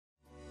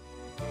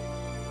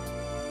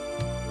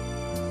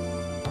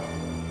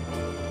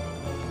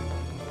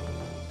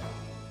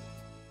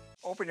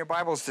Open your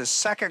Bibles to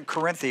 2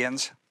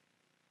 Corinthians.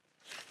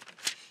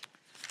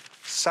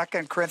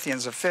 2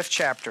 Corinthians, the 5th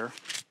chapter.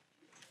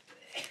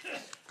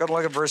 Go to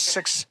look at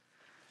verses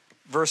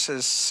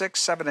 6,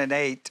 7, and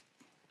 8.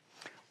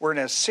 We're in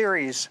a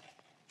series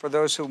for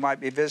those who might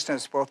be visiting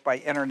us both by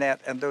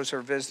internet and those who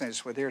are visiting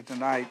us with here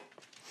tonight.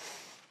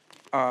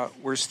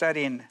 We're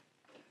studying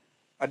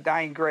a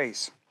dying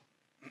grace.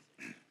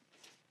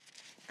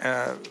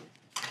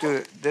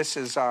 This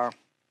is, I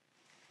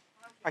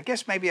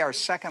guess, maybe our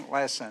second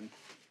lesson.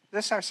 Is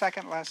this our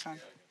second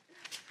lesson?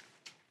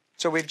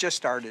 So we've just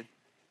started.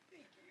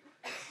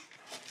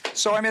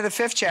 So I'm in the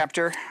 5th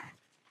chapter.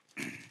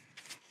 If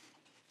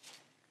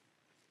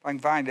I can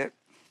find it.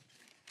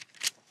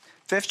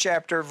 5th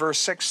chapter, verse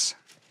 6,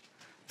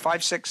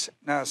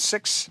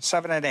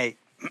 7, and 8.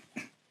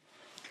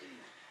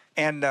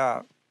 And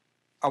I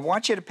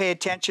want you to pay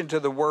attention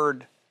to the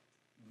word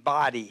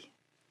body.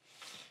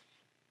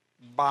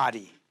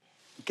 Body.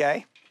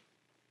 Okay?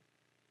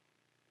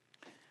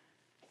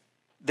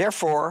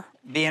 Therefore,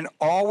 being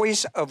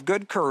always of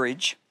good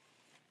courage,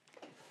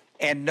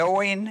 and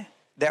knowing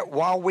that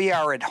while we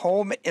are at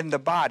home in the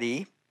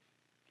body,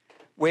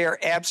 we are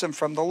absent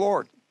from the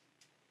Lord.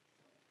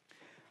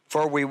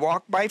 For we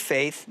walk by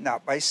faith,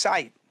 not by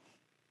sight.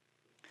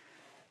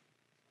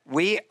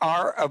 We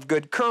are of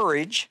good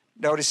courage.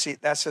 Notice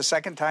that's the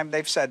second time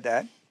they've said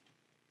that.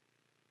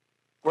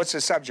 What's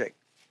the subject?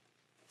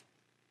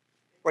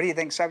 What do you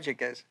think subject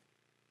is?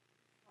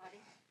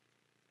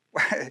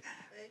 Body.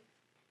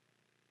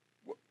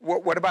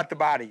 What about the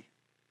body?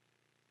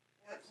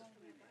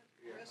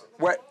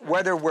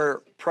 Whether we're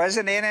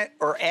present in it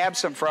or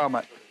absent from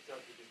it.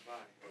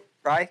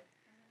 Right?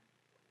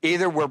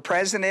 Either we're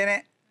present in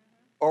it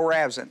or we're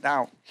absent.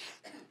 Now,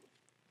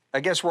 I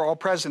guess we're all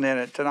present in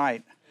it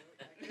tonight.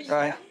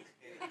 Right?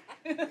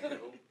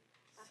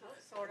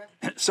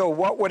 So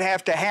what would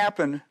have to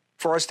happen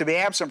for us to be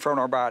absent from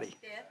our body?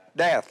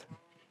 Death.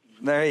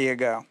 There you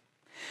go.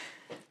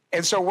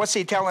 And so what's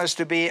he telling us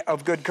to be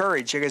of good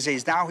courage? Because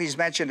he's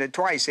mentioned it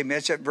twice. He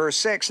mentioned it in verse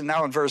 6 and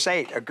now in verse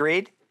 8.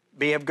 Agreed?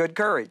 Be of good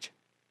courage.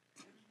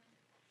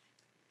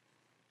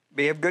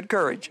 Be of good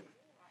courage.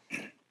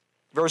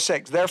 Verse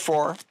 6,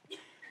 therefore,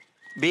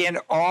 being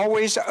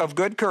always of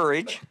good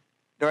courage,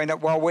 knowing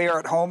that while we are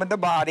at home in the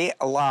body,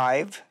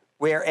 alive,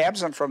 we are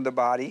absent from the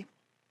body.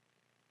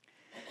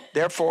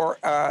 Therefore,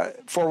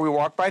 for we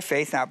walk by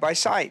faith, not by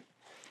sight.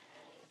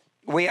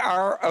 We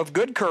are of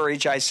good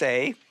courage, I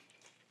say,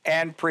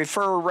 and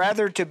prefer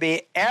rather to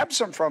be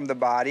absent from the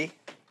body,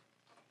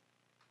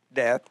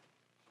 death,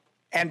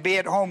 and be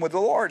at home with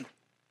the Lord.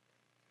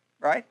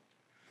 Right?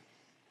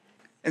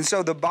 And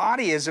so the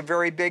body is a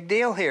very big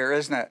deal here,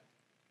 isn't it?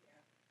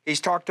 He's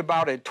talked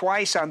about it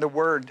twice on the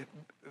word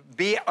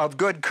be of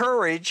good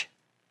courage,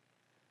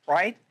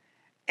 right?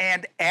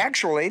 And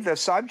actually the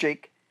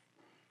subject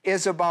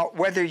is about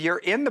whether you're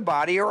in the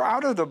body or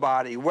out of the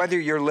body, whether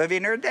you're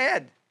living or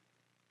dead,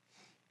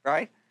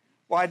 right?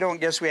 Well, I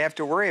don't guess we have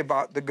to worry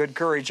about the good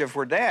courage if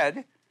we're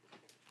dead,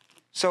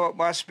 so it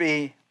must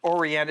be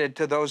oriented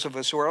to those of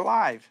us who are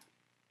alive.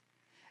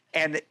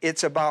 And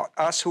it's about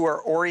us who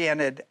are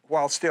oriented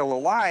while still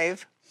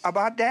alive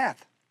about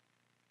death.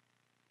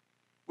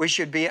 We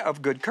should be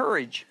of good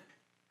courage.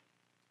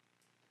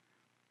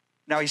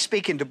 Now, he's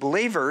speaking to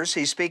believers.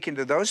 He's speaking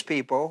to those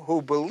people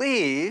who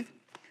believe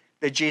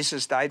that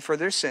Jesus died for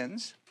their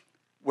sins,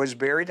 was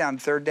buried on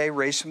the third day,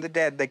 raised from the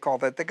dead. They call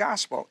that the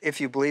gospel. If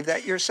you believe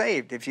that, you're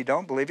saved. If you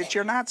don't believe it,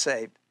 you're not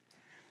saved.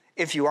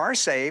 If you are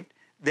saved,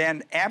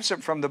 then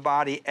absent from the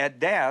body at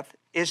death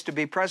is to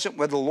be present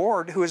with the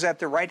Lord who is at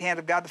the right hand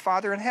of God the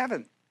Father in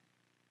heaven.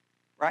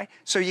 Right?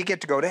 So you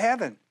get to go to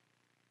heaven.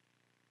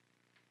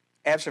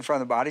 Absent from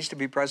the body is to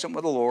be present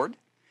with the Lord.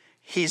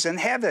 He's in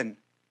heaven.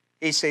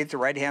 He's at the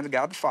right hand of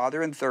God the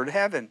Father in third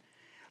heaven.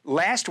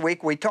 Last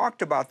week we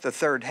talked about the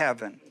third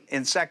heaven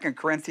in 2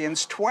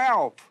 Corinthians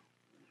 12.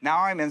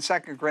 Now I'm in 2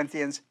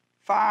 Corinthians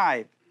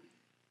 5.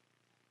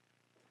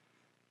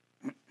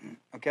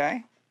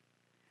 Okay?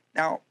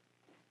 Now,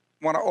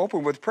 I want to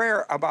open with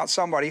prayer about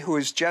somebody who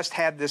has just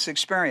had this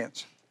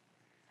experience.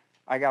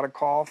 I got a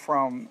call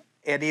from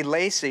Eddie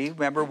Lacey.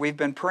 Remember, we've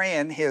been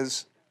praying.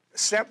 His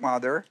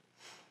stepmother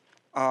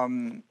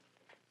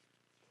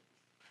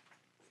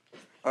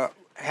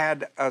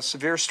had a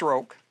severe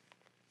stroke,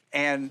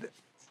 and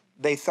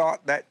they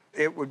thought that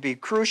it would be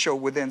crucial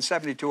within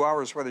 72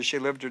 hours whether she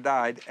lived or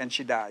died, and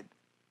she died.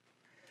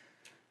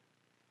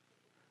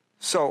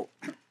 So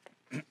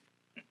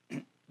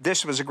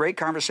this was a great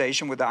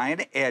conversation with I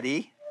and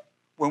Eddie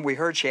when we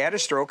heard she had a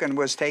stroke and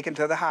was taken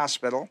to the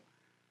hospital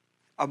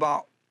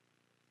about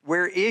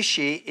where is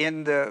she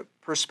in the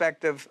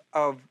perspective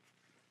of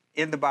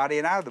in the body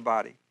and out of the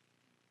body.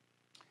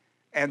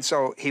 And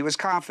so he was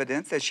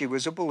confident that she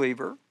was a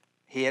believer.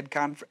 He had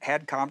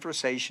had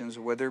conversations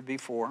with her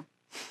before.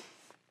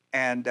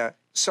 And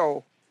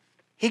so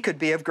he could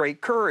be of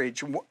great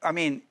courage. I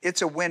mean,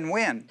 it's a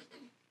win-win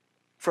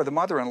for the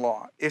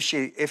mother-in-law. If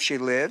she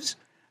lives,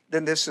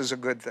 then this is a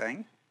good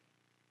thing.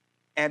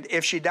 And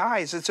if she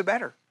dies, it's a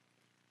better.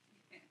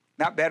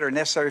 Not better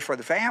necessarily for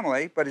the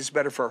family, but it's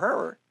better for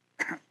her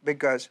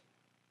because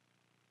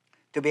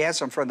to be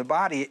absent from the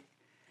body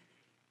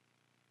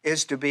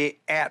is to be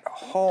at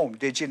home.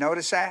 Did you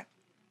notice that?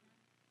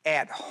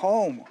 At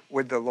home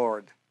with the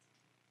Lord.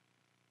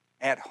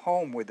 At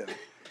home with Him.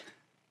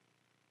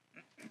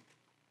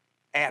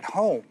 At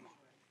home.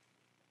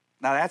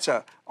 Now that's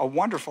a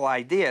wonderful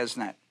idea,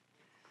 isn't it?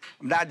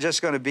 I'm not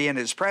just going to be in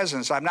His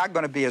presence. I'm not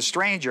going to be a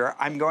stranger.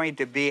 I'm going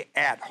to be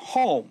at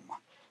home.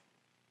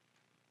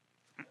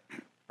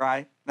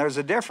 Right? There's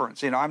a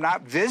difference. You know, I'm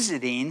not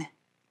visiting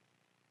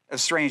a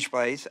strange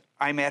place.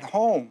 I'm at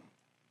home.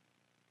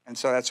 And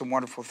so that's a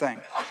wonderful thing.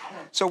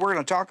 So we're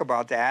going to talk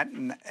about that.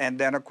 And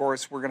then, of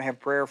course, we're going to have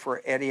prayer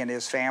for Eddie and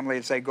his family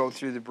as they go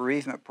through the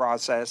bereavement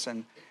process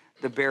and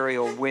the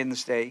burial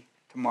Wednesday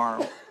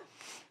tomorrow.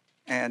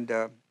 And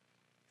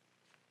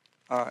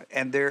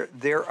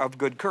they're of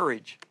good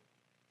courage.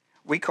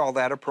 We call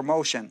that a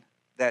promotion,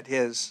 that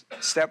his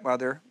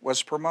stepmother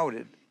was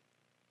promoted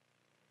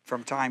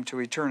from time to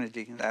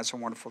eternity. That's a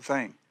wonderful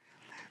thing.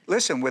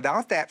 Listen,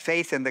 without that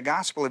faith in the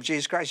gospel of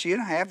Jesus Christ, you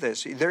don't have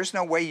this. There's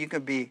no way you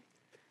can be,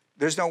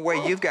 there's no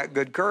way you've got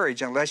good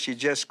courage unless you're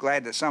just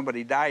glad that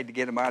somebody died to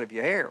get them out of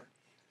your hair.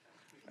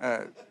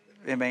 I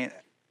mean,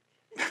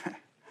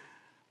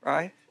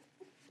 right?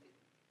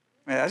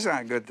 I mean, that's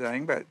not a good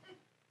thing, but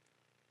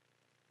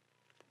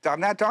I'm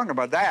not talking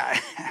about that.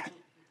 I'm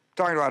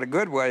talking about a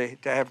good way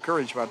to have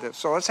courage about this.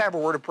 So let's have a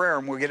word of prayer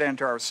and we'll get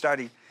into our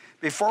study.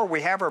 Before we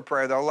have our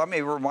prayer, though, let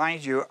me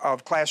remind you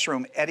of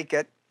classroom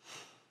etiquette.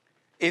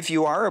 If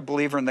you are a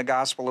believer in the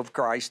gospel of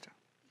Christ,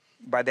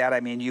 by that I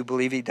mean you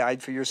believe He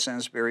died for your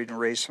sins, buried and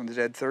raised from the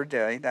dead third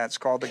day. That's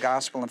called the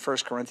gospel in 1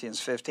 Corinthians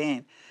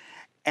 15.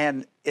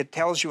 And it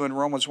tells you in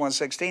Romans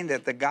 1:16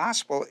 that the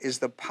gospel is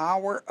the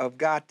power of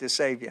God to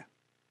save you.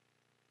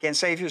 Can't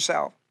save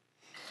yourself.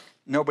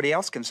 Nobody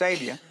else can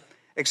save you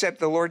except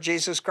the Lord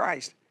Jesus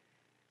Christ.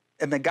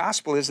 And the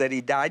gospel is that He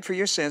died for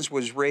your sins,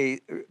 was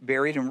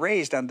buried and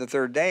raised on the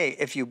third day.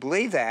 If you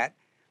believe that,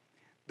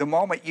 the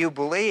moment you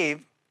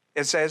believe,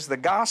 it says the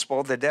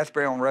gospel, the death,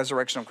 burial, and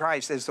resurrection of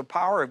Christ, is the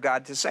power of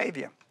God to save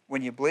you.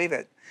 When you believe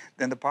it,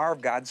 then the power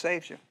of God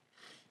saves you.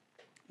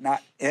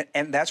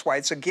 And that's why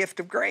it's a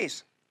gift of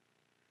grace.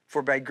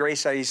 For by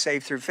grace are you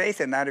saved through faith,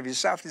 and not of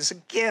yourself. It's a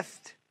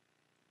gift.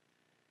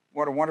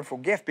 What a wonderful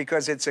gift,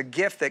 because it's a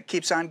gift that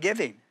keeps on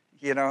giving.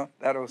 You know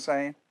that I was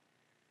saying?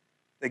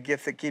 The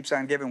gift that keeps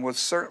on giving. Well,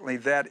 certainly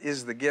that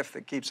is the gift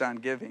that keeps on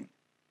giving.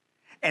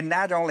 And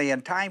not only in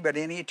time, but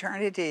in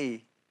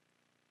eternity.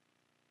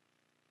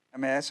 I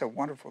mean, that's a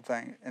wonderful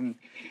thing. And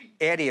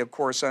Eddie, of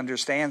course,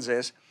 understands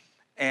this.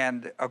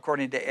 And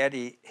according to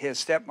Eddie, his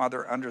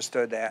stepmother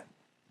understood that.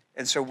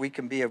 And so we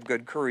can be of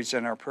good courage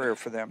in our prayer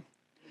for them.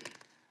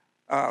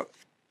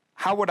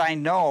 How would I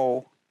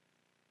know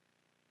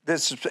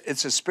this?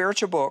 It's a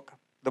spiritual book.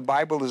 The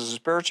Bible is a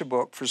spiritual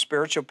book for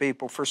spiritual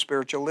people, for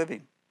spiritual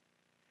living.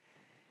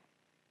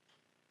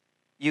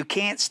 You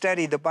can't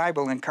study the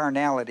Bible in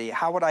carnality.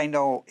 How would I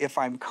know if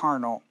I'm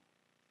carnal?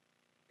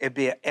 It'd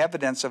be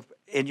evidence of,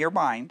 in your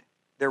mind,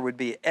 there would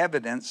be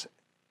evidence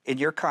in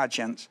your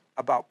conscience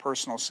about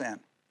personal sin.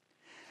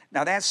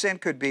 Now that sin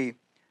could be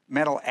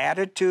mental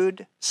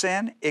attitude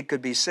sin, it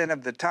could be sin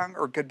of the tongue,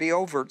 or it could be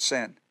overt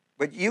sin.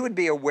 But you would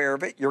be aware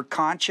of it. Your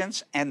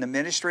conscience and the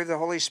ministry of the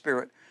Holy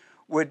Spirit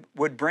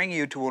would bring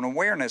you to an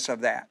awareness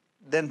of that.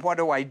 Then what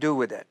do I do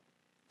with it?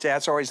 See,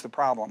 that's always the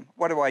problem.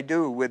 What do I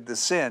do with the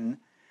sin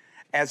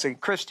as a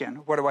Christian?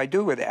 What do I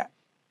do with that?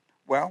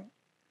 Well,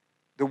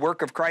 the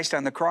work of Christ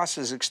on the cross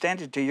is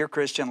extended to your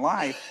Christian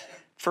life.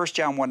 1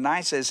 John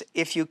 1:9 says,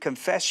 if you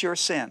confess your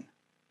sin,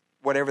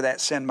 whatever that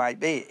sin might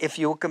be, if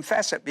you will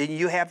confess it,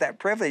 you have that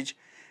privilege,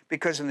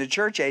 because in the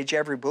church age,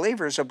 every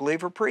believer is a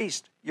believer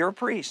priest. You're a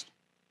priest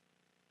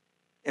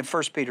in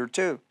 1 Peter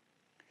 2.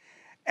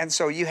 And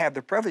so you have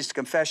the privilege to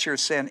confess your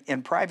sin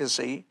in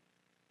privacy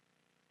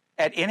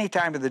at any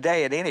time of the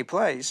day, at any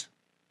place,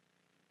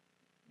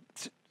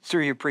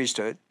 through your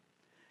priesthood.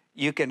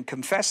 You can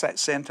confess that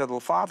sin to the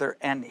Father,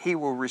 and He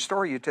will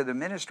restore you to the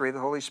ministry of the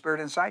Holy Spirit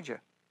inside you.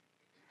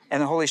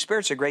 And the Holy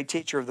Spirit's a great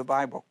teacher of the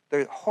Bible.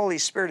 The Holy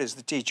Spirit is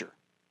the teacher.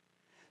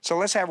 So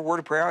let's have a word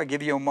of prayer. I'll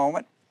give you a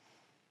moment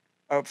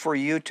for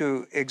you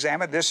to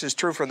examine. This is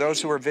true for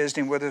those who are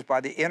visiting with us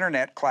by the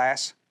internet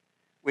class.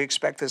 We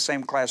expect the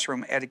same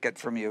classroom etiquette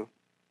from you.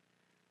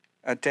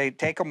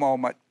 Take a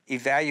moment,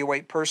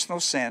 evaluate personal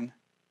sin.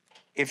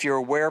 If you're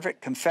aware of it,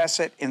 confess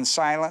it in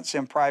silence,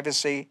 in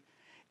privacy.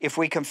 If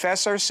we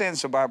confess our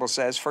sins, the Bible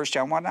says, 1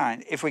 John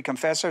 1:9, if we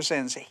confess our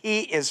sins,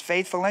 He is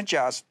faithful and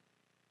just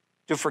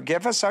to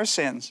forgive us our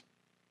sins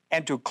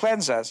and to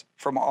cleanse us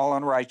from all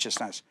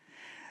unrighteousness.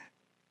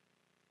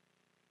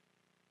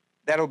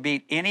 That'll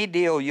beat any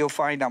deal you'll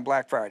find on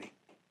Black Friday.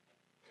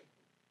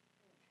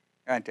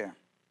 Right there.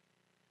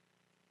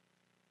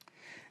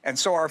 And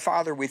so, our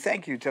Father, we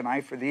thank You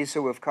tonight for these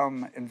who have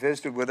come and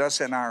visited with us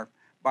in our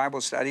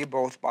Bible study,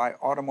 both by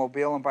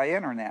automobile and by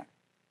internet.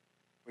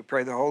 We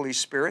pray the Holy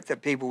Spirit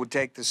that people would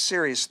take the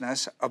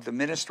seriousness of the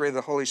ministry of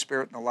the Holy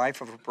Spirit in the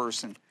life of a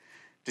person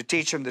to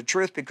teach them the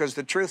truth, because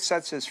the truth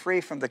sets us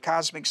free from the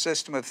cosmic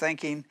system of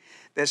thinking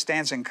that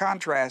stands in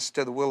contrast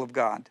to the will of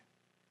God.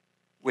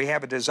 We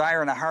have a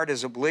desire in our heart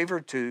as a believer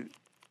to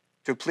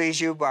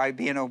please you by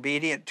being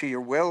obedient to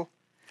your will.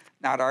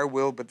 Not our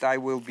will, but thy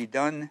will be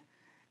done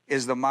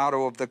is the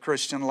motto of the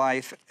Christian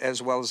life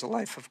as well as the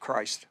life of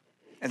Christ.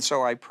 And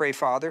so I pray,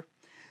 Father,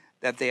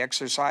 that the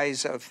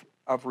exercise of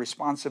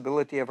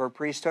responsibility of our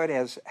priesthood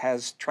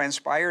has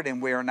transpired,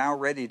 and we are now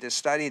ready to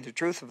study the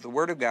truth of the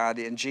Word of God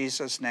in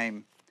Jesus'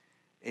 name.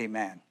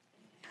 Amen.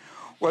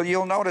 Well,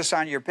 you'll notice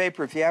on your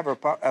paper, if you have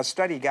a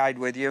study guide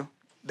with you,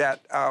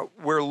 that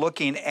we're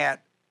looking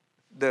at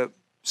the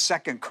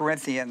 2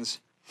 Corinthians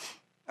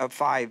of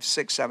 5,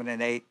 6, 7,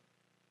 and 8.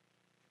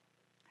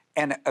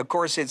 And, of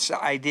course, it's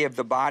the idea of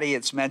the body.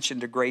 It's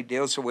mentioned a great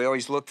deal, so we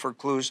always look for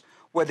clues.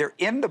 Whether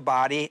in the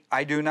body,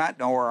 I do not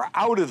know, or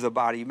out of the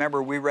body.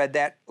 Remember, we read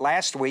that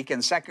last week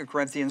in 2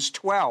 Corinthians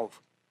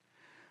 12.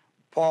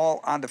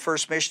 Paul, on the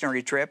first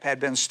missionary trip, had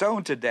been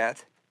stoned to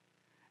death,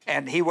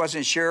 and he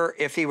wasn't sure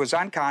if he was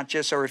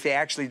unconscious or if he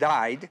actually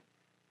died.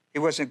 He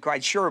wasn't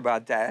quite sure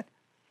about that.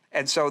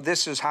 And so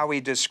this is how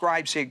he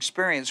describes the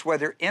experience,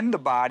 whether in the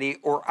body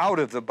or out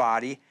of the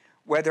body,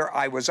 whether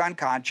I was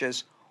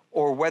unconscious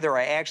or whether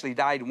I actually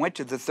died and went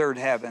to the third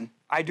heaven.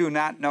 I do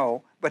not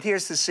know. But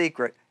here's the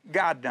secret.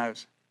 God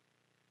knows.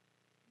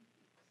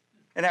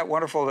 Isn't that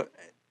wonderful? I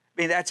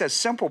mean, that's a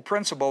simple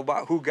principle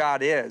about who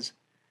God is.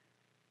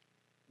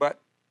 But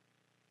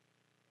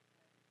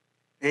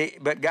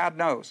God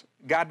knows.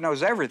 God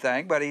knows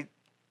everything, but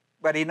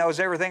he knows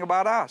everything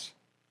about us.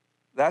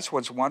 That's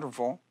what's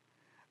wonderful,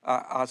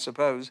 I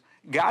suppose.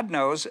 God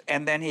knows,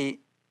 and then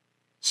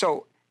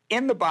so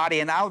in the body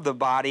and out of the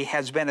body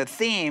has been a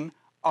theme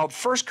of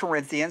 1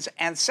 Corinthians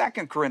and 2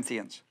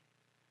 Corinthians.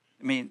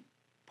 I mean,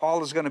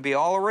 Paul is going to be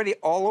all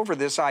over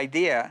this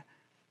idea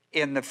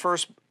in the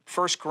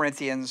first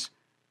Corinthians,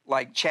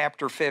 like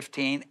chapter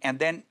 15, and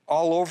then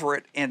all over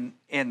it in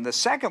the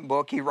second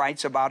book. He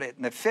writes about it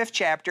in the 5th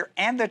chapter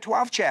and the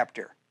 12th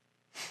chapter,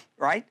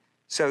 right?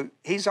 So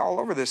he's all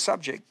over this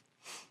subject.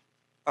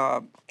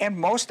 And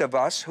most of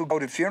us who go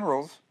to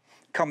funerals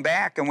come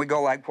back and we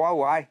go like,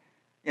 whoa, I've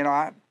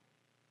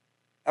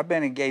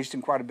been engaged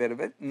in quite a bit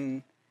of it,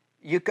 and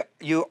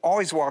you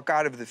always walk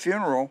out of the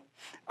funeral.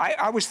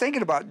 I was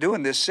thinking about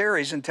doing this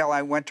series until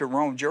I went to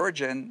Rome,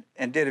 Georgia,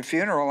 and did a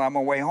funeral. On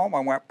my way home, I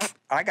went,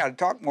 I got to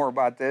talk more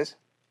about this.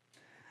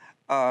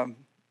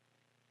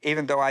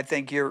 Even though I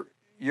think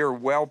you're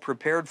well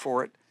prepared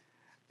for it,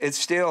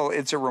 it's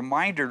a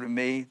reminder to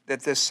me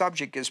that this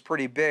subject is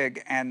pretty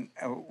big, and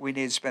we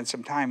need to spend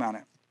some time on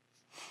it.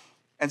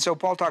 And so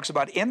Paul talks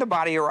about in the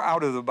body or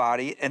out of the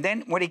body, and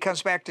then when he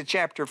comes back to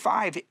chapter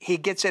 5, he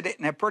gets it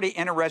in a pretty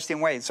interesting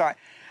way. So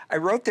I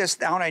wrote this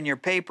down on your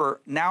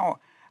paper. Now,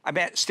 I'm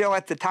still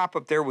at the top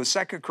up there with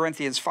 2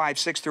 Corinthians 5,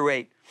 6 through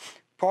 8.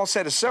 Paul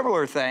said a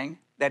similar thing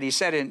that he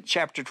said in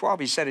chapter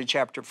 12, he said in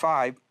chapter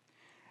 5.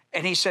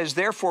 And he says,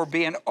 therefore,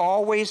 being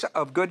always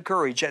of good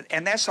courage.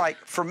 And that's like,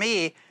 for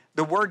me,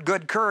 the word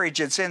good courage,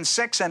 it's in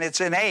 6 and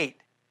it's in 8.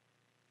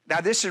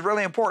 Now, this is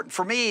really important.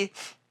 For me,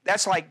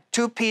 that's like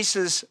 2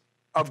 pieces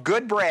of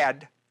good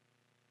bread,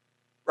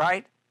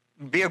 right?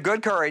 Be of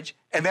good courage.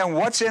 And then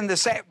what's in the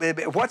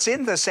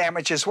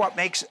sandwich is what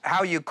makes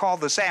how you call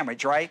the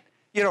sandwich, right?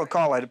 You don't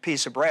call it a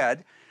piece of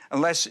bread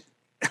unless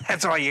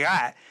that's all you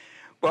got.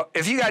 Well,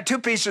 if you got 2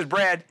 pieces of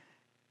bread,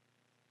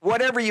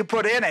 whatever you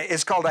put in it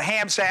is called a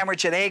ham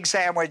sandwich, an egg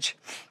sandwich.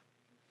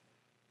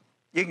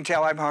 You can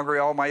tell I'm hungry.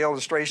 All my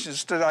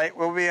illustrations tonight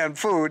will be on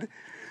food.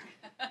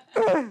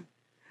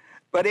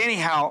 But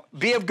anyhow,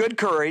 be of good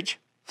courage.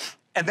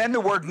 And then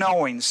the word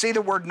knowing. See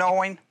the word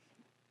knowing?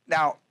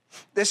 Now,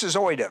 this is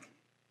oida.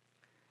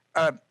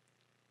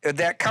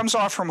 That comes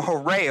off from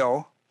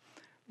horeo,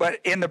 but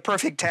in the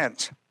perfect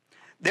tense.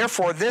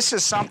 Therefore, this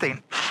is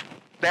something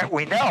that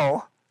we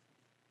know.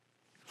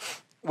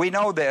 We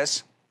know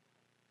this.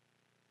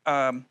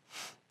 In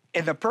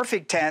the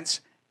perfect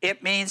tense,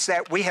 it means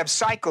that we have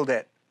cycled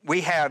it.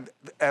 We have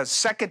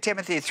 2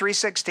 Timothy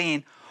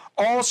 3:16,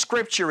 all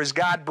Scripture is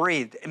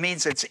God-breathed. It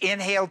means it's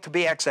inhaled to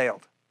be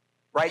exhaled,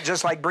 right?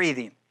 Just like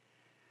breathing.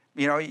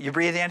 You know, you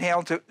breathe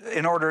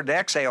in order to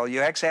exhale.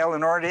 You exhale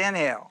in order to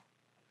inhale,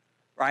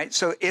 right?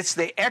 So it's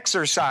the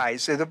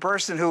exercise. So the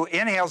person who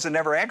inhales and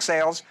never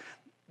exhales,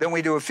 then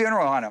we do a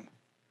funeral on him,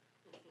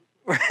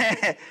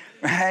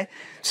 right?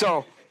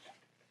 So,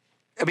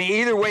 I mean,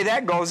 either way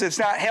that goes, it's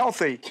not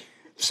healthy.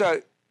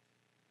 So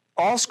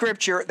all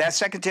Scripture, that's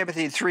 2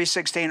 Timothy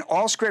 3:16,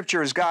 all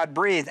Scripture is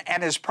God-breathed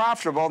and is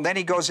profitable. And then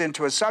he goes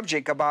into a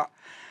subject about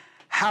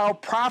how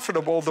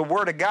profitable the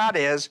Word of God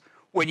is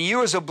when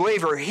you as a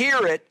believer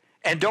hear it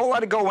and don't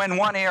let it go in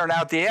one ear and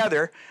out the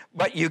other,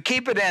 but you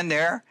keep it in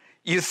there,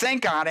 you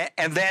think on it,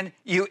 and then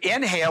you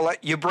inhale it,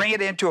 you bring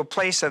it into a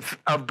place of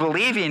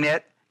believing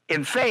it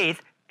in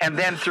faith, and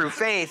then through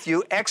faith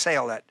you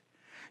exhale it.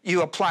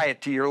 You apply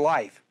it to your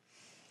life.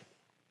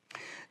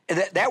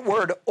 That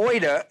word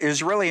oida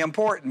is really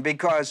important,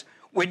 because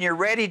when you're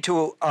ready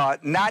to,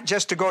 not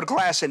just to go to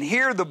class and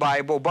hear the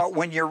Bible, but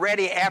when you're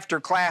ready after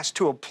class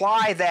to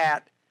apply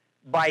that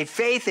by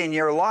faith in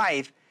your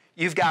life,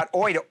 you've got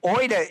oida.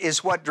 Oida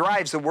is what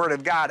drives the Word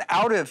of God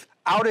out of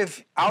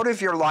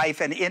your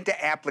life and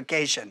into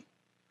application.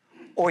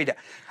 Oida.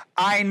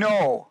 I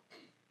know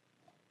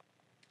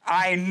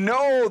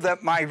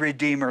that my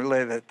Redeemer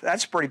liveth.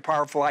 That's a pretty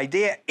powerful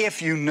idea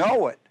if you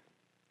know it.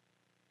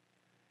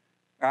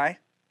 Right?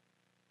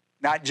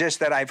 Not just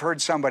that I've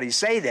heard somebody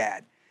say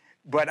that,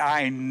 but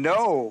I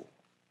know.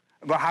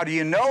 But how do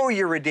you know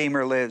your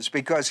Redeemer lives?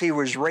 Because he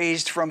was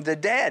raised from the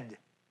dead.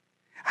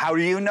 How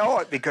do you know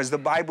it? Because the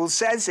Bible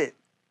says it.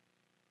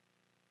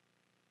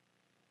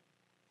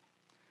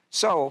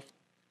 So,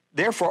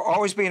 therefore,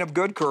 always being of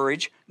good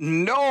courage,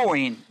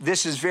 knowing,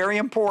 this is very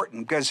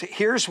important, because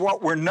here's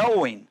what we're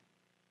knowing.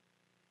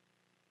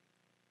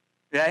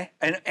 Okay?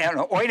 And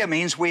oida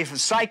means we've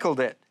cycled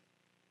it.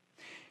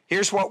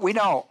 Here's what we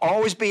know.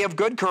 Always be of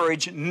good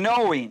courage,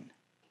 knowing.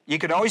 You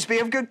can always be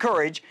of good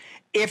courage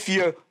if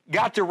you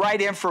got the right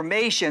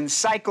information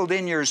cycled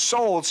in your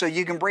soul so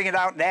you can bring it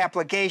out into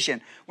application.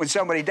 When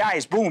somebody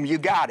dies, boom, you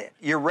got it.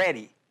 You're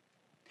ready.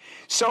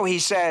 So he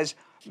says,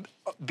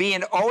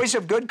 being always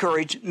of good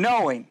courage,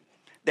 knowing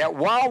that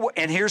while,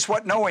 and here's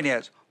what knowing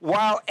is,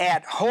 while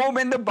at home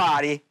in the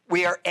body,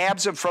 we are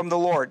absent from the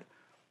Lord.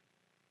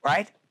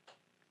 Right?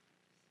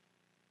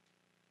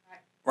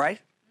 Right?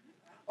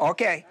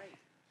 Okay.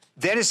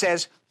 Then it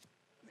says,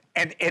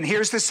 and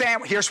here's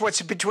here's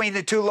what's between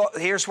the two.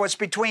 Here's what's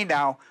between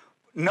now,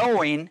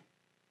 knowing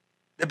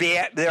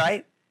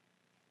right,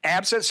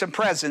 absence and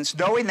presence,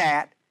 knowing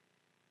that,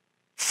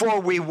 for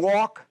we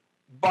walk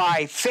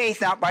by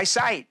faith, not by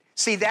sight.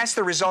 See, that's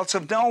the results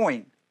of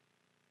knowing.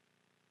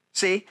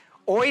 See,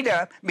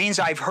 oida means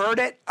I've heard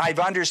it, I've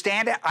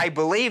understand it, I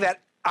believe it.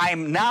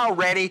 I'm now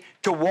ready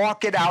to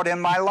walk it out in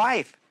my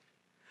life.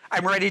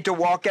 I'm ready to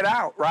walk it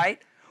out.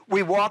 Right?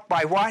 We walk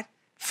by what?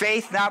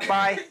 Faith, not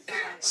by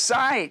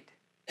sight.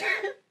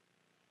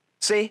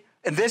 See?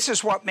 And this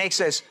is what makes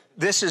us,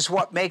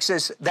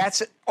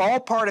 that's all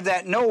part of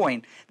that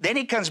knowing. Then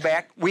he comes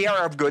back, we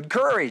are of good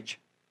courage.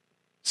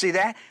 See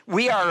that?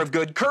 We are of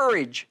good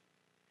courage.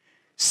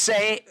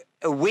 Say,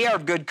 we are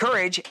of good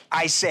courage,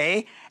 I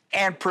say,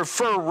 and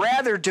prefer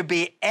rather to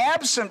be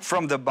absent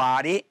from the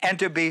body and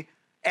to be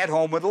at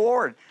home with the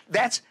Lord.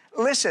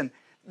 Listen,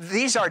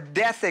 these are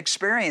death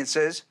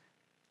experiences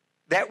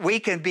that we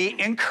can be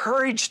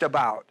encouraged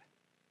about.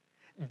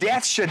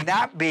 Death should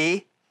not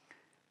be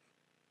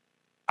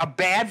a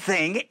bad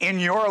thing in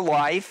your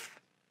life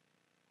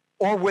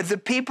or with the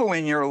people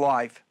in your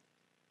life.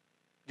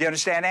 Do you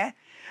understand that?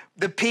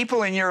 The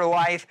people in your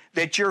life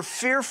that you're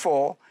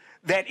fearful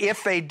that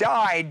if they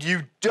died,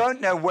 you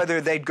don't know whether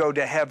they'd go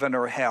to heaven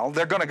or hell.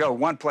 They're going to go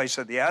one place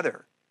or the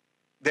other.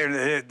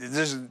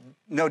 There's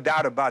no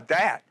doubt about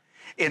that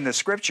in the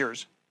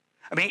Scriptures.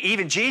 I mean,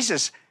 even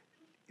Jesus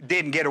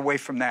didn't get away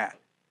from that.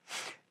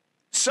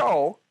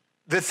 So,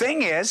 the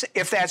thing is,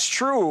 if that's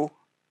true,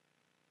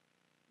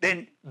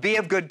 then be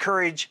of good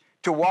courage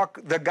to walk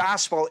the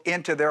gospel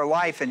into their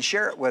life and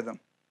share it with them.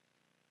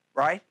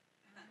 Right?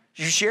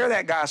 You share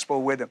that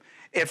gospel with them.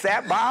 If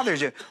that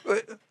bothers you,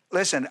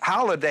 listen,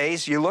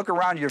 holidays, you look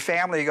around your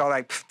family, you go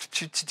like,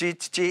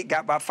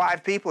 got about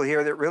 5 people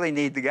here that really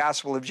need the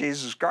gospel of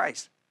Jesus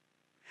Christ.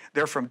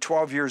 They're from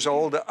 12 years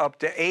old up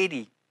to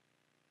 80.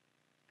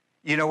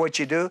 You know what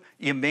you do?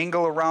 You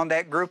mingle around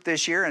that group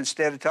this year.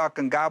 Instead of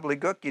talking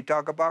gobbledygook, you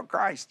talk about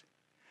Christ.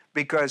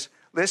 Because,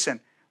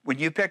 listen, when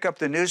you pick up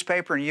the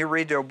newspaper and you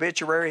read the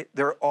obituary,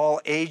 they're all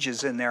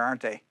ages in there,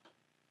 aren't they?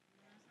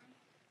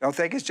 Don't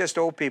think it's just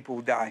old people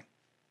who die.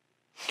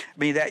 I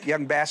mean, that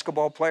young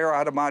basketball player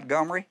out of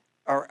Montgomery,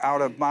 or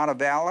out of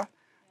Montevallo,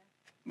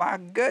 my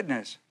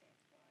goodness.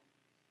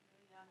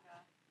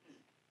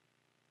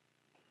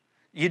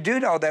 You do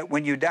know that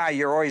when you die,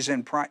 you're always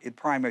in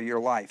prime of your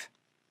life.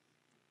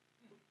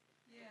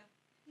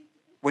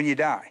 When you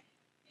die.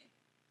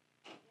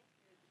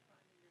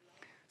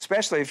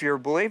 Especially if you're a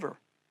believer.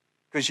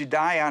 Because you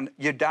die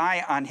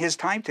on his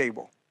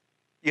timetable.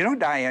 You don't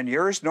die on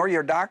yours, nor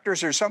your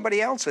doctor's or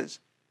somebody else's.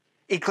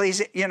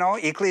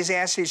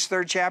 Ecclesiastes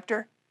 3rd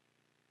chapter.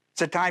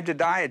 It's a time to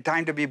die, a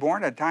time to be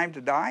born, a time to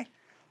die.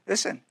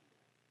 Listen.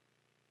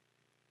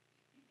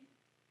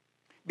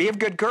 Be of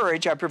good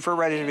courage. I prefer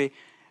rather to be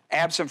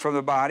absent from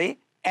the body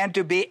and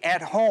to be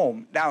at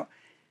home. Now,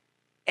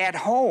 at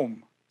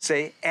home,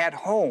 say at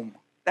home.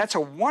 That's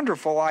a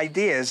wonderful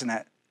idea, isn't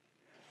it?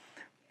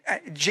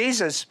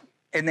 Jesus,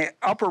 in the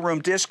upper room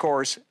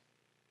discourse,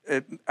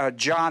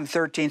 John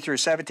 13 through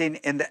 17,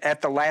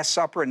 at the Last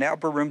Supper in the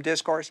upper room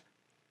discourse,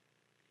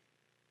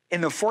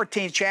 in the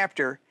 14th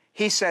chapter,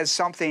 he says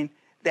something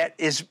that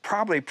is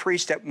probably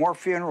preached at more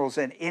funerals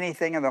than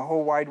anything in the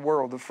whole wide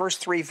world. The first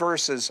 3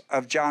 verses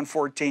of John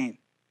 14.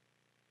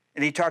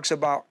 And he talks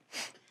about,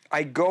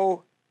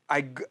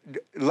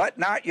 let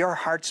not your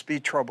hearts be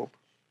troubled.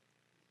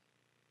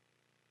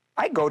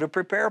 I go to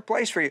prepare a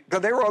place for you.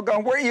 Because they were all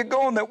going, where are you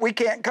going that we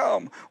can't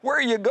come? Where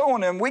are you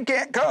going and we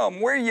can't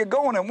come? Where are you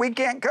going and we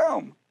can't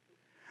come?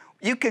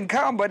 You can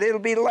come, but it'll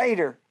be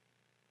later.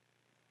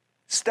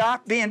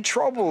 Stop being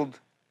troubled.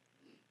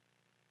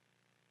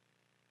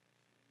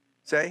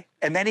 See?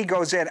 And then he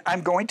goes in,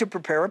 I'm going to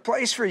prepare a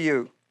place for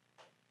you.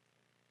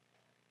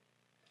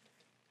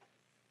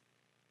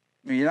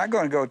 You're not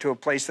going to go to a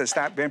place that's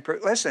not been...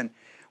 Listen,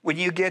 when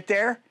you get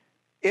there,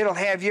 it'll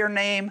have your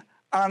name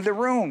on the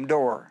room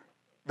door.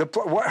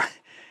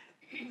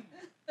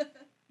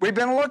 We've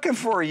been looking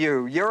for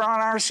you. You're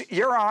on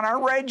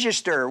our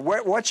register.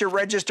 What's your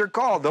register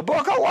called? The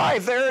Book of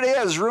Life. There it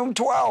is, room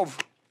 12.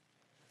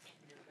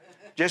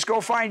 Just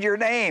go find your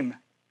name.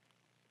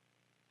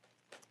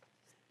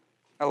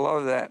 I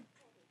love that.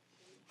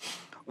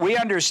 We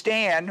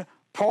understand,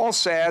 Paul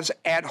says,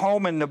 at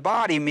home in the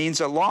body means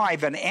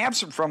alive, and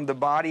absent from the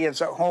body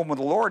as at home with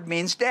the Lord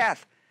means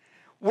death.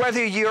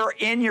 Whether you're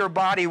in your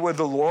body with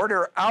the Lord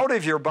or out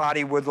of your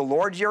body with the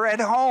Lord, you're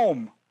at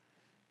home.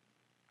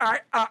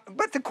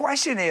 But the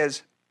question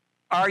is,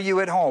 are you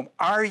at home?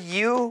 Are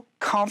you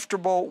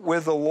comfortable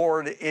with the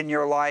Lord in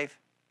your life?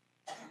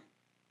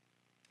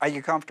 Are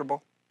you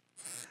comfortable?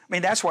 I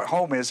mean, that's what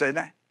home is, isn't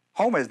it?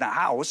 Home isn't a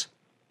house,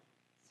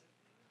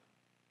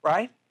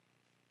 right?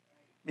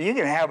 You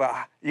can have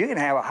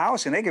a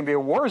house and it can be a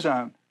war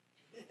zone.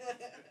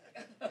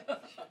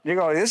 You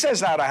go, this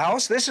is not a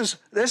house. This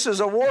is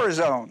a war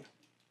zone.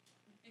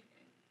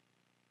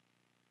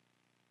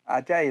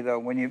 I tell you though,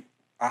 when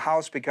a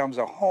house becomes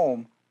a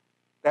home,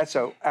 that's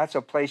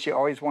a place you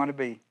always want to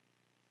be.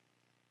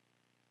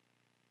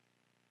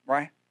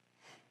 Right?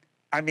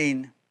 I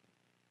mean,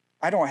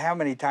 I don't know how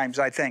many times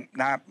I think,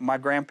 my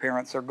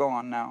grandparents are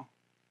gone now.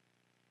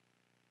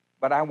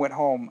 But I went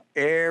home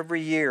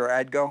every year.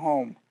 I'd go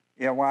home.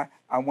 You know why?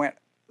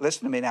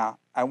 Listen to me now,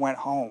 I went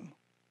home.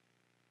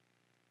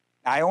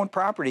 I owned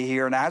property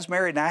here, and I was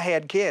married, and I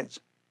had kids.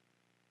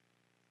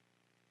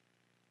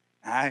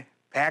 I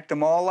packed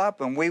them all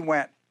up, and we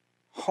went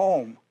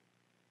home.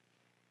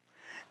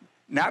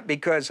 Not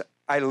because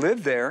I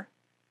lived there,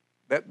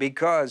 but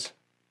because,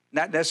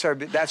 not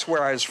necessarily that's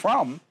where I was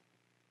from,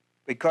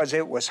 because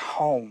it was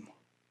home.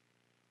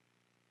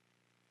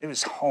 It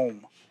was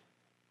home.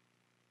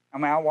 I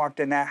mean, I walked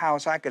in that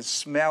house, I could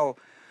smell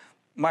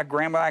my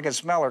grandma, I could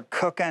smell her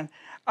cooking.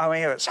 I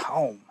mean, it was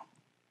home.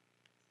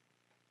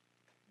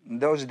 In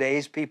those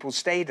days, people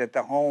stayed at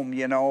the home,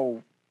 you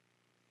know.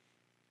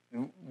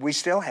 We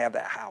still have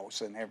that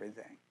house and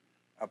everything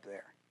up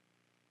there.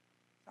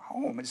 The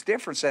home, it's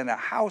different than a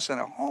house and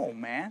a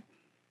home, man.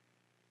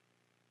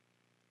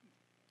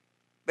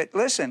 But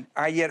listen,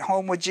 are you at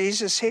home with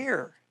Jesus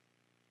here?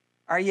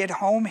 Are you at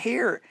home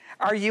here?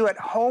 Are you at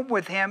home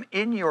with him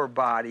in your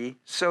body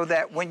so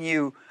that when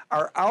you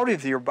are out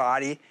of your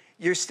body,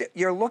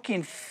 you're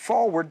looking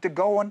forward to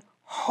going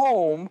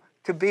home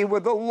to be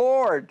with the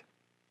Lord?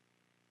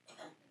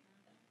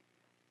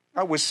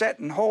 I was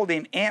sitting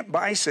holding Aunt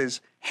Bice's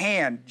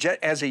hand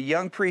as a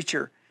young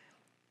preacher.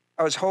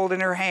 I was holding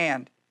her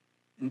hand,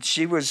 and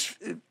she was,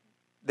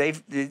 they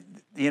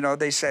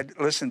said,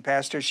 listen,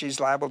 Pastor, she's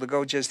liable to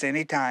go just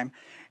any time.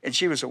 And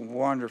she was a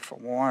wonderful,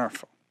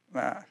 wonderful.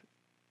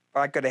 If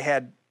I could have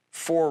had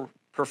 4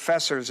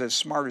 professors as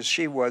smart as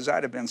she was,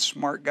 I'd have been a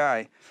smart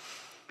guy.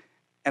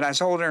 And I was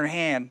holding her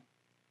hand,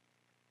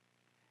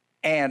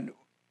 and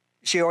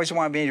she always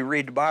wanted me to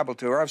read the Bible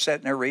to her. I was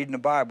sitting there reading the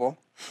Bible,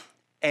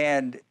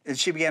 and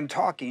she began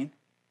talking,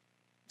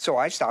 so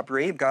I stopped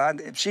reading. God,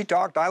 if she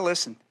talked, I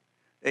listened.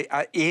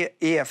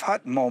 E.F.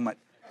 Hutton moment.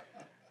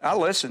 I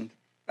listened.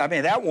 I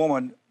mean, that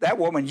woman,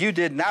 you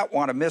did not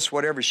want to miss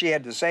whatever she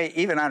had to say,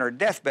 even on her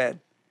deathbed.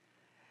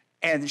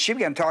 And she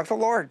began to talk to the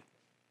Lord.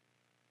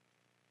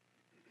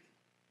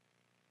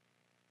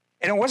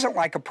 And it wasn't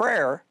like a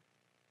prayer,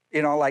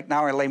 you know, like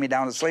now I lay me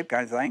down to sleep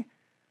kind of thing.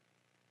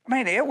 I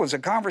mean, it was a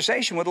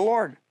conversation with the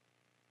Lord.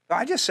 So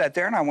I just sat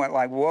there and I went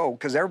like, whoa,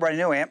 because everybody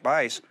knew Aunt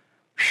Bice.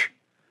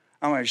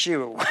 I mean, she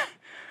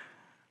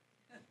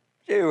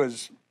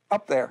was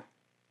up there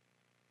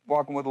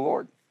walking with the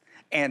Lord.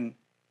 And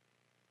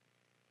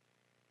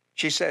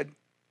she said,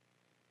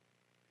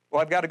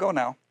 well, I've got to go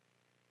now.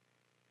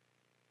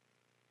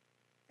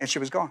 And she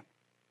was gone.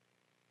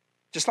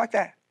 Just like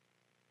that.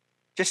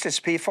 Just as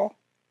peaceful.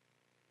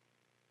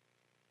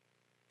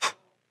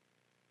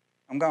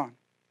 I'm gone.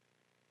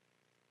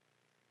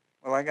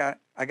 Well, I got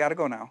to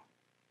go now.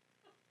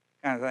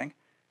 Kind of thing.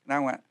 And I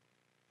went,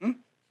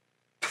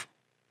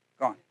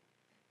 gone.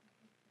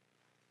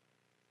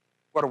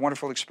 What a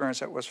wonderful experience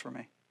that was for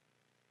me.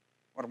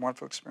 What a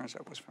wonderful experience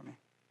that was for me.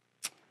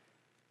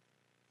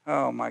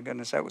 Oh, my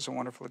goodness, that was a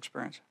wonderful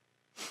experience.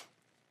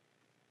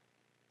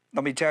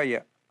 Let me tell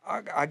you,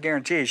 I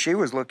guarantee you, she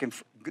was looking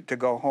to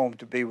go home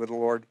to be with the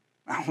Lord.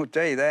 I will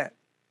tell you that.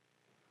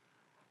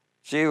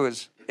 She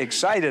was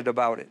excited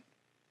about it.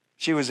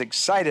 She was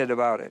excited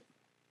about it.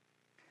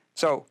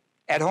 So,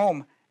 at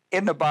home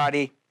in the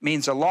body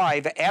means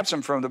alive.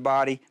 Absent from the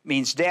body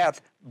means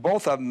death.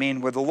 Both of them mean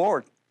with the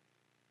Lord.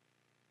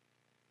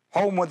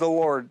 Home with the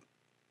Lord.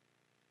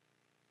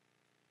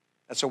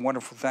 That's a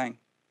wonderful thing.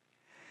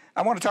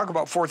 I want to talk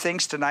about 4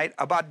 things tonight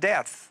about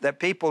death that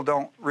people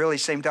don't really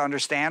seem to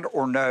understand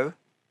or know.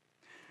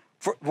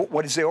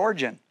 What is the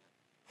origin?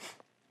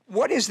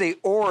 What is the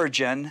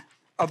origin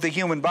of the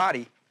human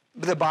body?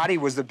 The body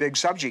was the big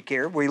subject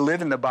here. We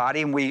live in the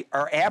body and we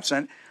are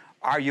absent.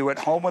 Are you at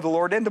home with the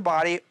Lord in the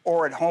body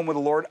or at home with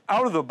the Lord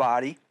out of the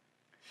body?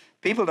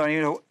 People don't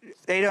even know,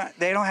 they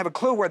don't have a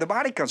clue where the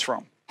body comes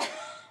from.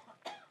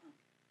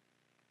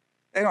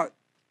 They don't.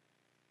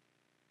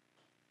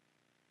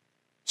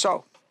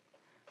 So,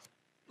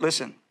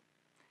 listen,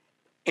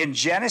 in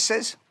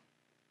Genesis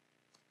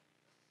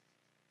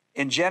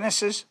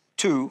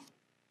 2,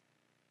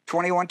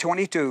 21,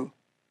 22,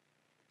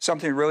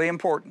 something really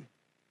important.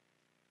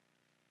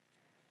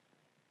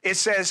 It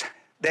says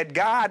that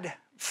God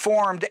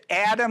formed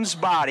Adam's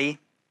body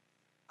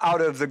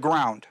out of the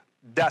ground,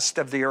 dust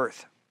of the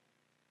earth.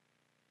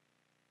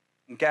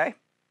 Okay?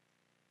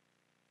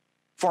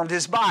 Formed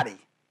his body.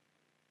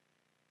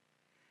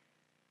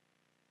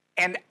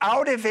 And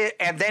out of it,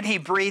 and then he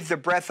breathed the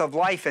breath of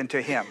life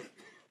into him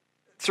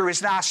through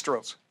his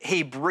nostrils.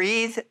 He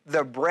breathed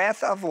the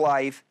breath of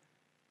life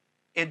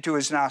into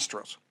his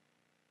nostrils.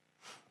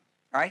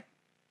 Right?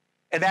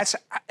 And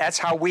that's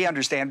how we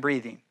understand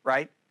breathing,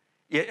 right?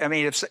 I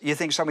mean, if you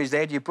think somebody's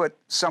dead, you put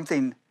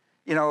something,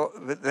 you know,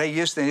 they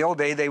used in the old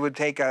day, they would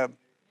take a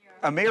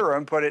mirror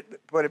and put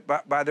it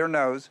by their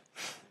nose.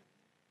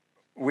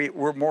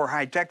 We're more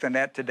high-tech than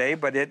that today,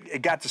 but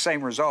it got the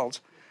same results.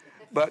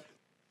 But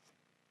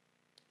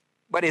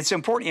it's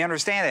important you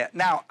understand that.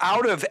 Now,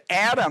 out of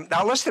Adam,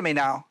 now listen to me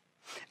now.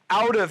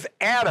 Out of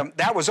Adam,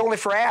 that was only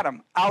for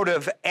Adam. Out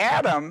of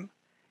Adam,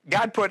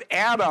 God put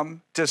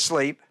Adam to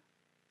sleep.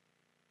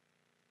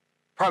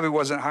 Probably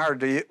wasn't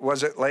hard,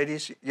 was it,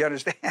 ladies? You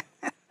understand?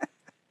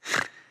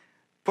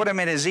 Put him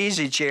in his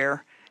easy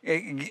chair,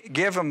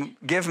 give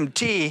him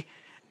tea,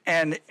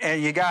 and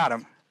you got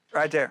him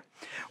right there.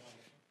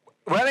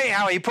 Well,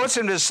 anyhow, he puts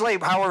him to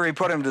sleep. However he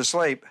put him to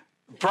sleep,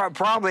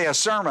 probably a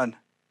sermon.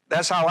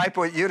 That's how I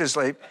put you to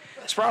sleep.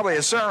 It's probably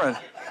a sermon.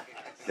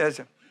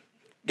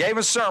 Gave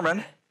a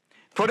sermon,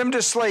 put him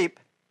to sleep,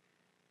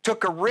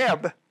 took a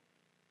rib.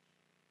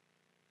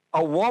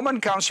 A woman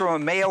comes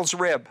from a male's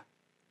rib.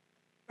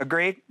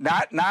 Agreed?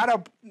 Not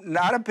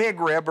a pig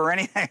rib or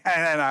anything.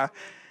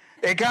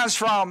 It comes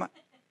from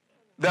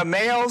the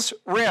male's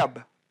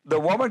rib. The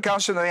woman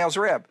comes from the male's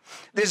rib.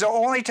 This is the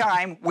only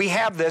time we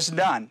have this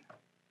done.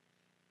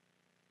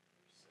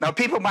 Now,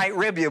 people might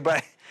rib you,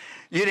 but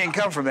you didn't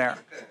come from there.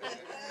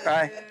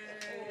 Right?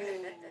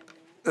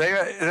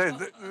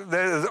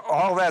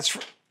 All that's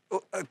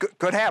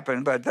could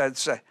happen, but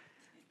that's...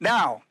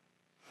 now,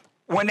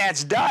 when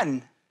that's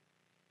done,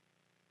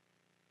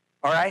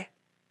 all right,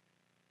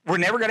 we're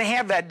never going to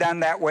have that done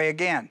that way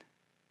again.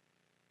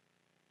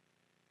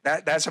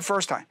 That's the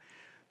first time.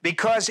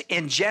 Because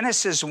in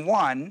Genesis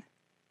 1,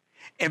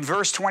 in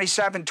verse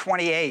 27,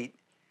 28,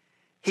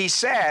 he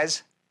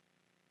says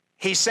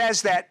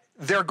that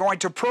they're going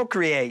to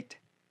procreate.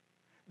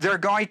 They're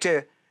going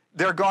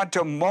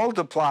to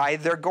multiply.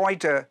 They're going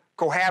to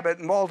cohabit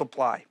and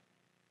multiply.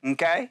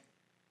 Okay?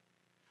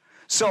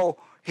 So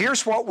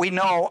here's what we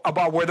know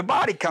about where the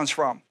body comes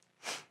from.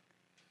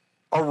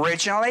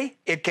 Originally,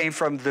 it came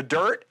from the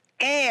dirt,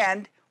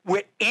 and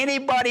with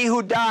anybody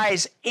who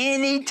dies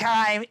any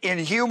time in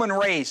human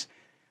race,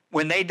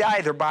 when they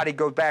die, their body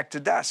goes back to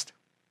dust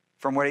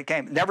from where it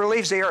came. It never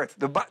leaves the earth.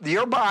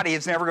 Your body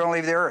is never going to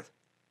leave the earth.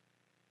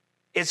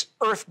 It's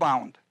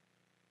earthbound.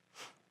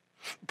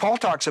 Paul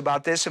talks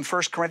about this in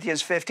 1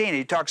 Corinthians 15.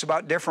 He talks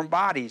about different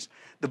bodies.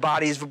 The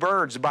bodies of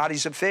birds, the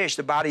bodies of fish,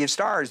 the body of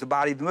stars, the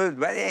body of the moon.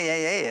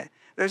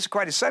 There's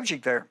quite a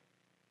subject there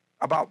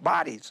about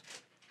bodies.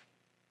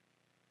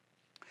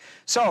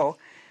 So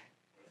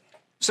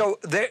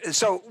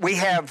we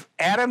have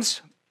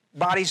Adam's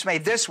body's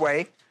made this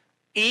way.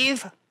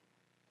 Eve,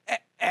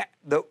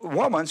 the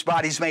woman's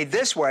body's made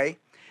this way.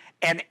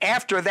 And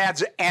after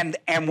that, and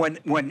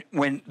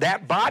when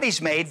that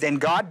body's made, then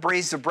God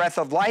breathes the breath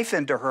of life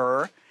into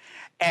her,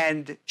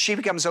 and she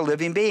becomes a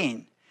living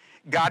being.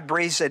 God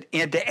breathes it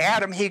into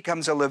Adam, he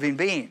becomes a living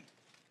being.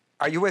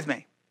 Are you with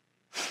me?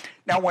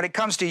 Now, when it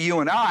comes to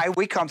you and I,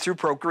 we come through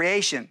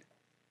procreation.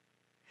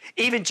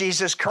 Even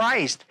Jesus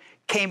Christ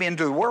came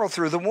into the world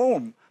through the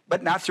womb,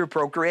 but not through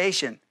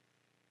procreation,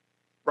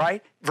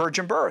 right?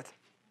 Virgin birth,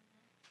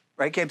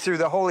 right? Came through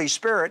the Holy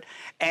Spirit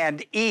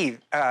and Eve,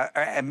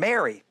 and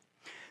Mary.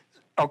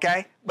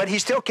 Okay? But he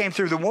still came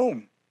through the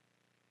womb.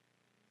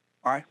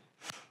 All right?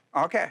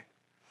 Okay.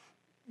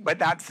 But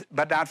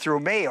not through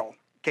a male.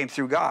 Came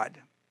through God.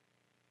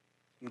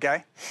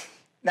 Okay?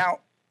 Now,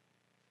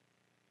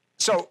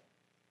 so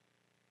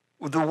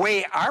the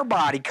way our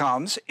body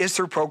comes is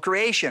through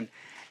procreation.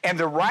 And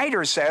the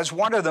writer says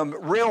one of the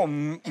real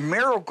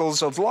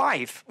miracles of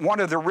life,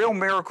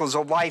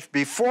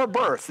 before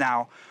birth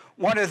now,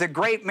 one of the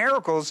great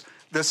miracles,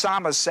 the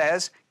psalmist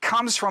says,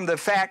 comes from the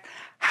fact,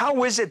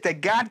 how is it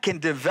that God can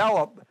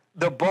develop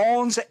the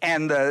bones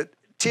and the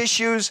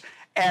tissues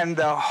and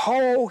the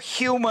whole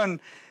human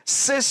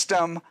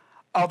system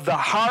of the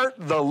heart,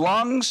 the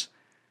lungs,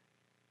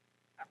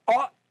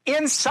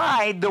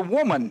 inside the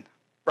woman,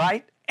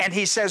 right? And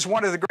he says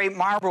one of the great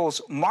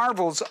marvels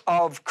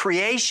of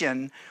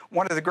creation,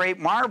 one of the great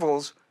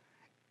marvels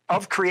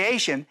of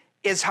creation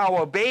is how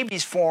a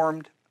baby's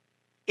formed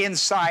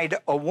inside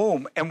a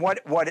womb. And what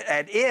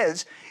it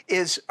is,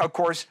 of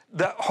course,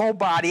 the whole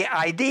body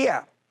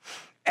idea.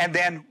 And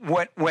then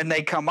when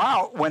they come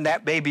out, when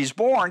that baby's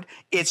born,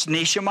 it's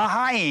Neshama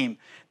Hayim,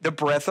 the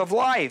breath of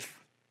life.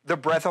 The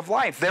breath of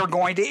life. They're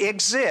going to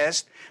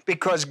exist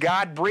because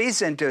God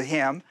breathes into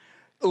him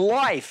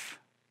life.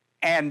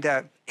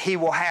 And he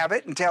will have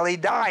it until he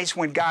dies,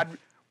 when God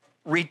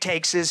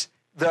retakes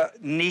the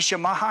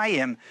Neshama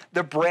Hayim,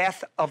 the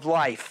breath of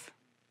life.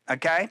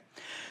 Okay?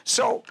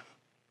 So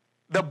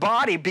the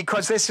body,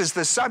 because this is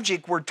the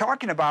subject we're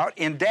talking about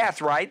in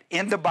death, right?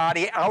 In the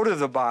body, out of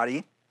the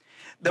body.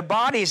 The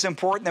body is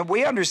important that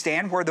we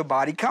understand where the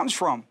body comes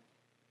from.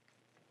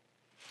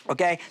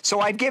 Okay, so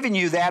I've given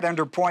you that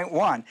under point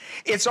 1.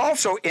 It's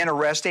also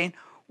interesting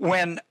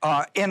when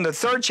in the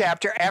 3rd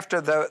chapter,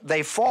 after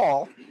they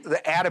fall,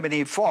 the Adam and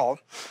Eve fall,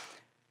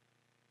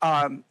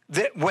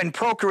 when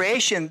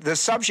procreation, the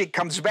subject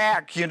comes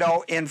back, you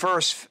know, in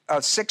verse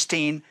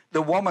 16,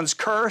 the woman's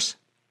curse,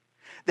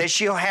 that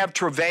she'll have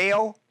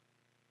travail,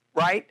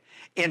 right,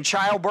 in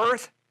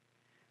childbirth.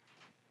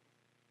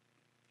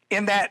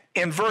 In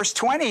verse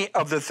 20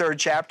 of the 3rd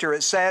chapter,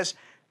 it says,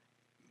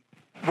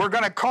 we're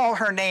going to call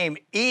her name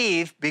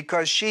Eve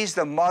because she's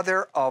the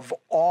mother of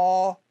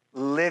all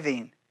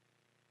living.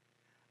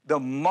 The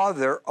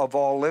mother of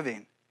all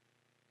living.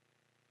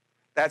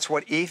 That's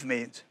what Eve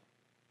means.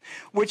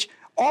 Which,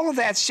 all of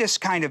that's just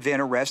kind of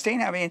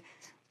interesting. I mean,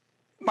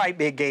 might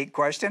be a gate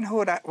question.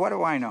 What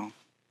do I know?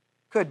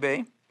 Could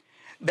be.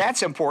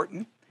 That's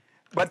important.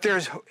 But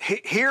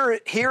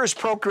here's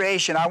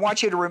procreation. I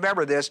want you to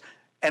remember this,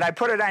 and I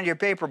put it on your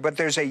paper, but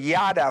there's a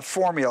yada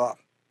formula.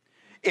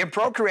 In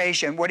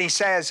procreation, when he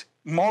says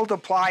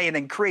multiply and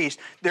increase,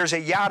 there's a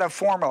yada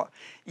formula.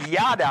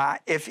 Yada,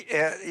 if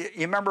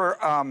you remember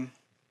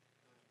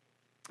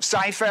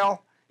Seinfeld,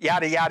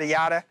 yada, yada,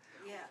 yada?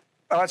 Yeah.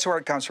 Oh, that's where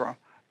it comes from.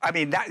 I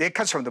mean, it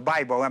comes from the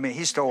Bible. I mean,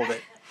 he stole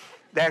it.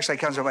 That actually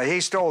comes from,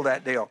 he stole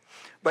that deal.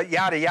 But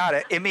yada,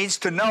 yada, it means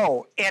to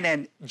know. And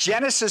in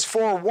Genesis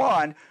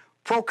 4:1,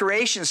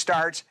 procreation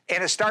starts,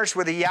 and it starts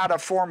with a yada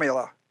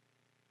formula.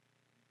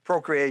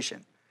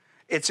 Procreation.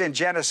 It's in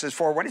Genesis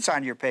 4:1. It's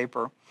on your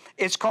paper.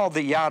 It's called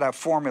the yada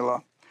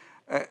formula.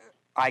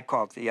 I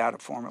call it the yada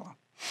formula.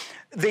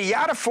 The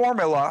yada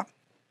formula,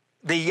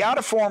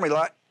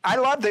 I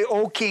love the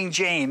old King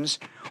James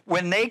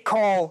when they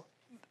call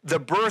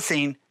the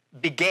birthing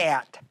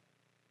begat.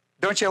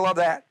 Don't you love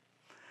that?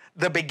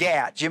 The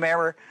begat. Do you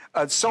remember?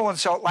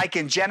 So-and-so, like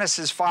in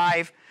Genesis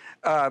 5,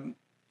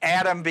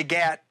 Adam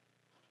begat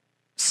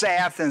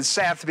Seth, and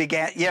Seth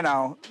begat, you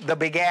know, the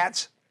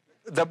begats,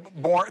 the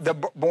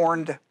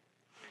born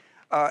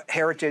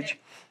heritage.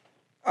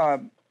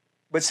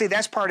 But see,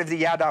 that's part of the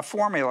yada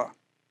formula.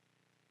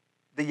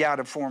 The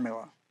yada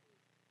formula.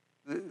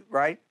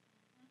 Right?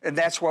 And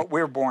that's what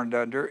we're born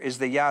under, is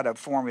the yada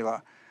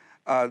formula.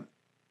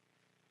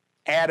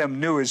 Adam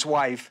knew his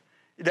wife.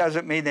 It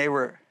doesn't mean they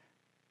were,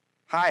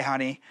 hi,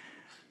 honey.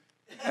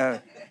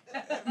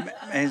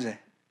 Amazing.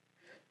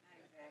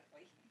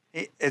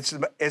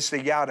 It's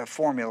the yada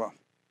formula.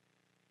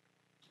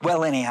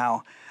 Well,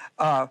 anyhow,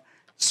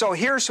 so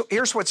here's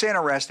what's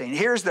interesting.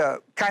 Here's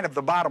the kind of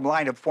the bottom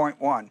line of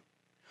point 1.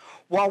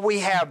 While we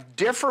have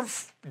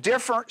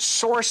different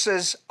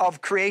sources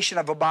of creation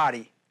of a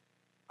body,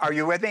 are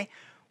you with me?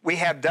 We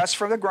have dust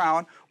from the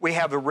ground, we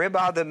have a rib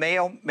out of the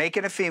male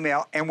making a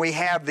female, and we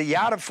have the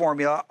yada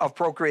formula of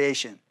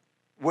procreation,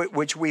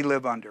 which we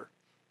live under,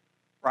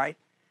 right?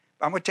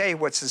 I'm going to tell you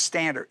what's the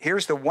standard.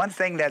 Here's the one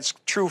thing that's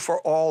true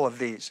for all of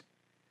these,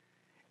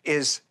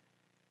 is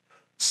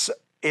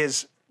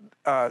Neshama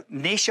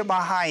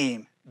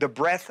Hayim, the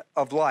breath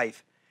of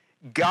life.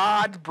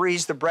 God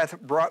breathes the breath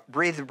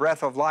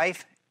of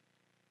life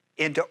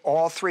into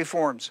all 3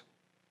 forms.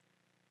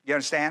 You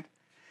understand?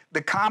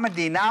 The common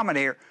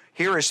denominator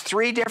here is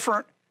 3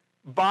 different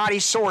body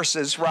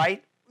sources,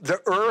 right?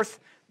 The earth,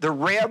 the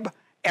rib,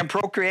 and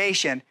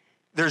procreation.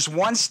 There's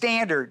one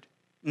standard,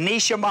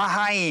 Neshama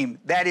Hayim.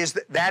 That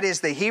is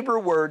the Hebrew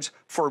words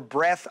for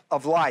breath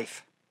of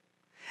life.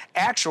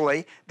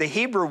 Actually, the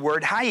Hebrew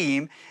word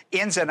Hayim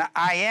ends in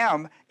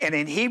I-am, and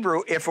in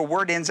Hebrew, if a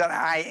word ends in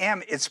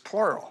I-am, it's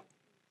plural.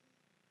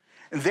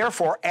 And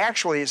therefore,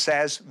 actually, it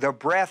says the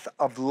breath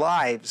of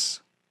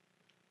lives.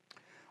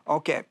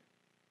 Okay.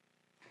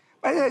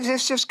 But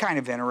it's just kind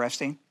of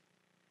interesting.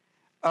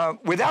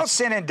 Without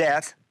sin and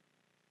death,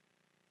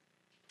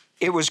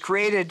 it was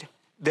created,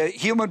 the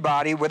human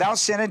body, without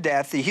sin and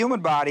death, the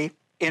human body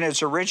in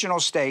its original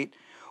state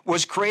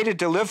was created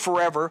to live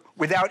forever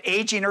without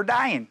aging or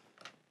dying.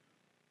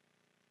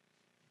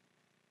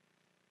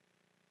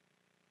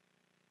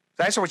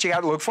 That's what you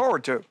got to look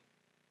forward to.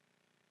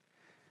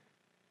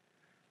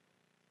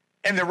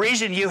 And the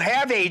reason you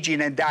have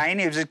aging and dying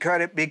is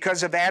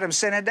because of Adam's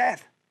sin and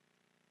death.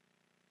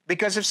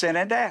 Because of sin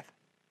and death.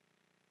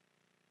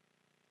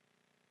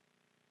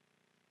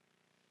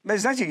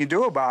 There's nothing you can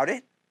do about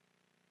it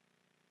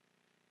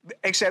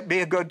except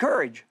be of good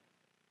courage.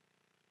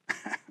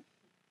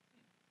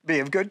 Be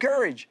of good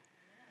courage.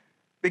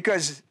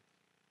 Because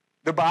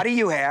the body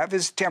you have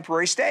is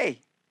temporary stay.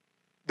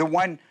 The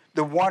one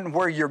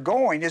where you're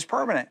going is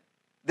permanent.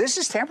 This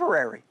is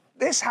temporary.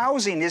 This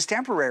housing is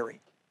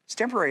temporary. It's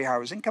temporary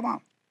housing. Come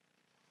on.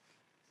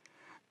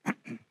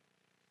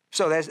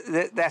 So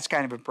that's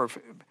kind of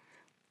imperfect.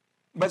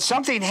 But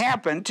something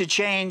happened to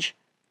change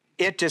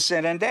it to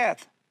sin and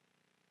death.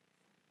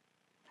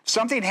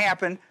 Something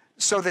happened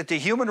so that the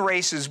human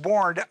race is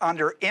born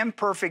under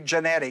imperfect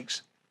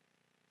genetics.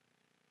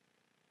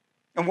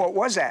 And what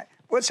was that?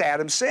 What's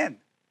Adam's sin?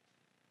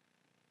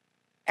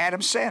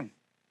 Adam's sin.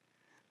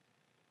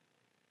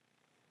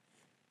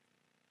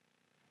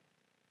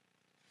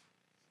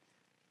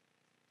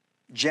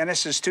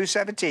 Genesis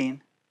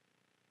 2:17.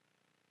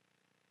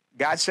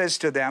 God says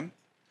to them,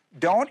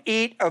 don't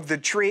eat of the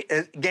tree,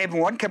 gave them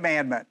one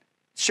commandment.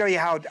 Show you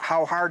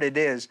how hard it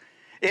is.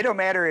 It don't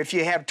matter if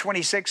you have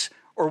 26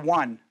 or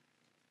 1.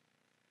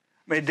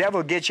 I mean, the devil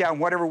will get you on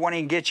whatever one he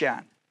can get you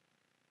on.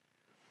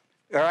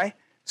 All right?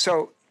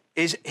 So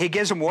he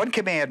gives them one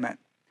commandment.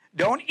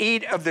 Don't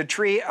eat of the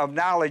tree of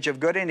knowledge of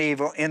good and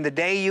evil. In the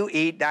day you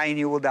eat, dying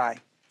you will die.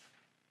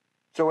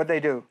 So what'd they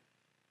do?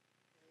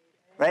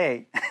 They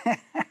ate.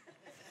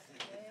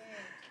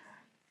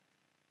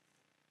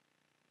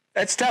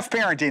 That's tough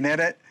parenting,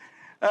 isn't it?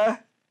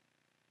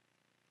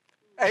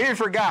 He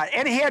forgot.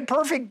 And he had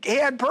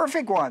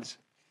perfect ones.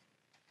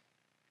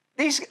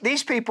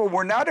 These people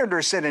were not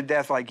under sin and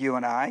death like you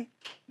and I,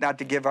 not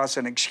to give us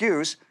an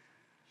excuse,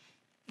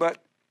 but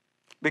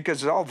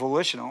because it's all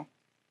volitional.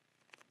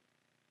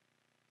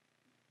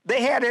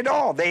 They had it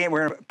all. They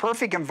were in a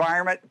perfect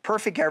environment,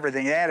 perfect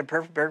everything. They had a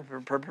perfect.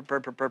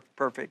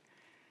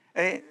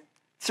 They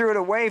threw it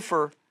away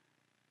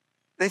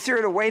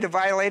to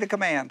violate a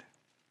command.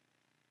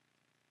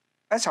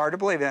 That's hard to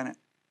believe, isn't it?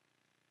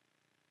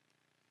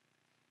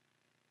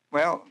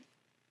 Well,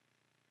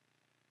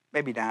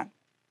 maybe not.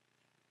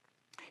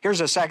 Here's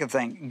the second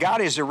thing. God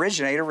is the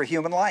originator of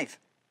human life.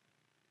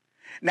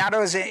 Not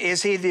only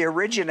is he the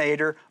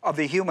originator of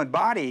the human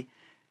body,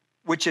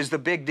 which is the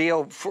big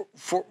deal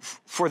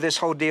for this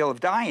whole deal of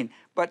dying,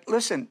 but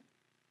listen,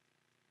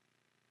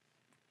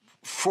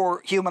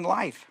 for human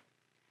life.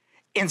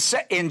 In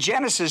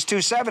Genesis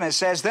 2:7 it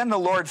says, then the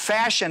Lord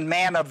fashioned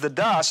man of the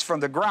dust from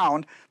the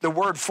ground. The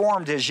word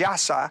formed is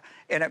yasa,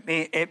 and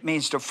it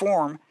means to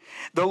form.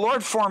 The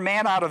Lord formed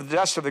man out of the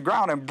dust of the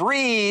ground and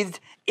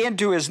breathed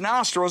into his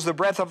nostrils the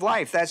breath of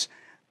life. That's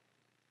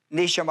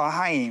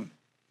nishamahayim.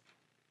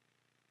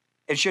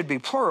 It should be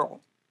plural.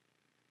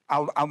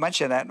 I'll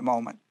mention that in a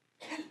moment.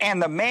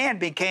 And the man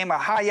became a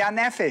haya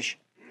nefesh.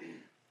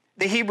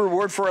 The Hebrew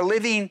word for a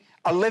living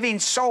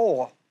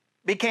soul,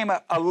 became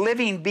a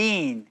living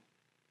being.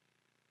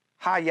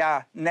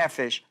 Haya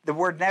nefesh. The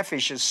word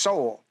nefesh is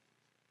soul.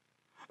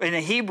 In the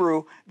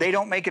Hebrew, they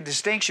don't make a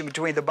distinction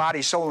between the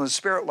body, soul, and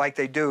spirit like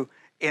they do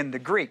in the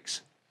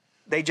Greeks.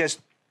 They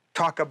just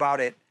talk about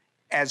it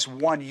as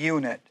one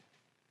unit.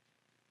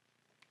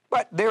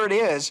 But there it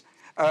is.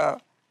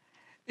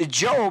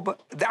 Job,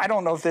 I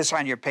don't know if this is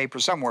on your paper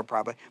somewhere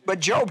probably, but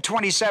Job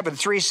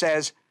 27:3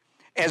 says,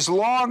 as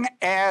long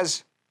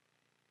as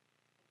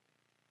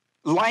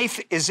life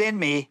is in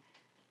me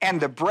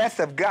and the breath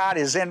of God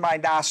is in my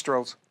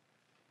nostrils.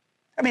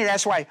 I mean,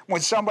 that's why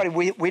when somebody,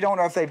 we don't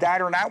know if they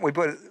died or not,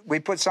 we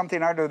put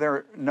something under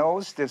their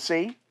nose to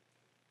see.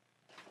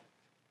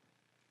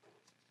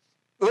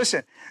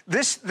 Listen,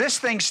 this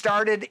thing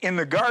started in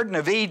the Garden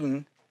of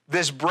Eden,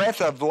 this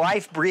breath of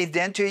life breathed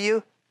into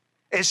you.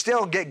 It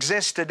still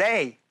exists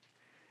today.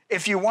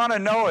 If you want to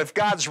know if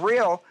God's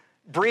real,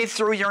 breathe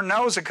through your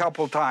nose a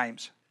couple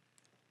times.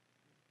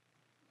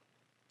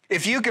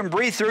 If you can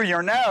breathe through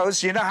your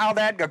nose, you know how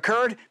that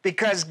occurred?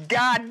 Because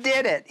God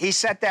did it. He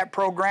set that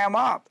program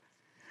up.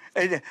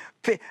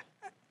 Every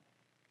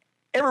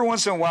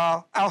once in a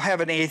while, I'll have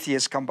an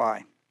atheist come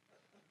by.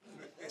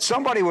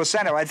 Somebody will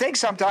send him. I think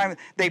sometimes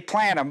they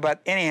plant them,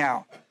 but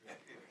anyhow.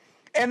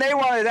 And they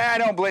wanted that.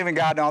 I don't believe in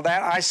God and all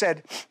that. I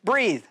said,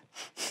 breathe.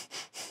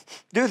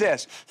 Do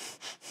this.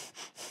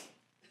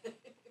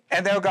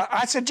 And they'll go,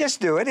 I said,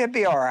 just do it. It'll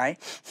be all right.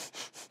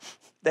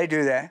 They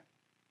do that.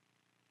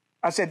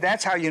 I said,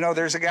 that's how you know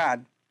there's a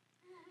God.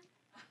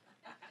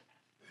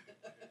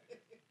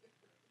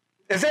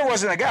 If there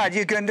wasn't a God,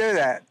 you couldn't do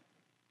that.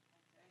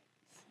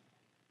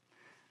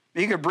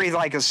 You could breathe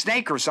like a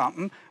snake or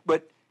something,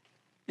 but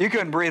you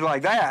couldn't breathe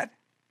like that.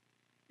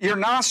 Your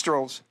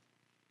nostrils.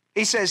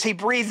 He says he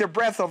breathed the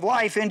breath of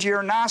life into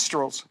your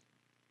nostrils.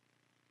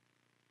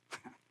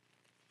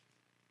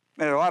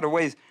 In a lot of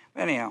ways,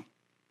 anyhow.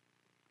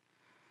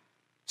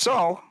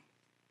 So,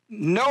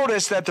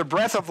 notice that the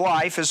breath of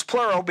life is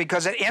plural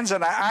because it ends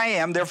in I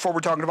am, therefore we're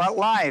talking about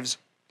lives.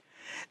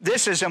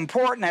 This is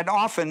important and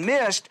often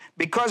missed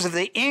because of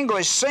the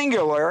English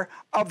singular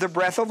of the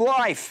breath of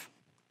life.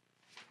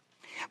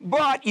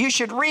 But you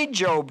should read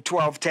Job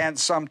 12:10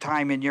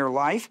 sometime in your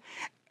life.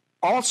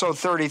 Also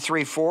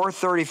 33:4,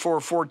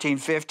 34:14,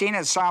 15,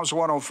 and Psalms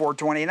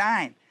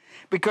 104:29,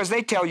 because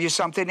they tell you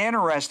something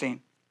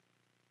interesting.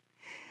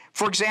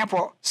 For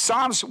example,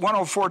 Psalms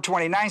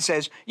 104:29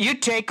 says, you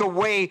take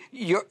away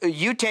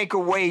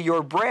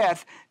your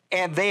breath,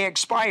 and they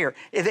expire.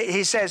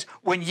 He says,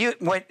 when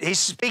he's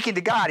speaking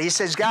to God, he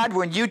says, God,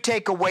 when you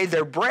take away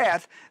their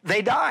breath,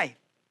 they die.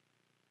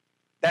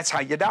 That's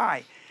how you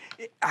die.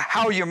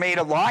 How you're made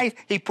alive,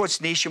 he puts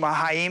Neshama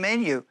Hayim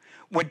in you.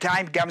 When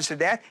time comes to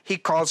death, he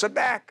calls it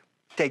back,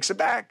 takes it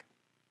back.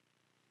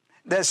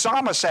 The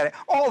psalmist said it.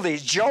 All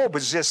these, Job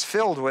is just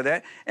filled with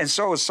it, and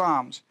so is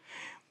Psalms.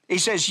 He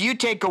says, you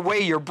take away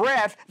your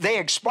breath, they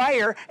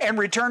expire and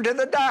return to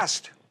the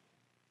dust.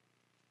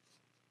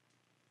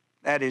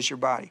 That is your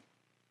body.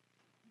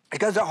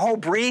 Because the whole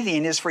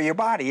breathing is for your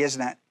body,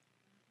 isn't it?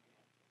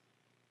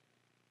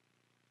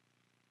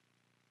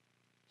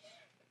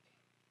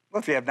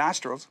 Well, if you have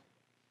nostrils.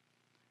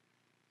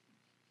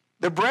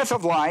 The breath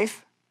of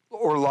life,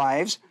 or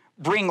lives,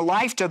 bring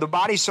life to the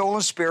body, soul,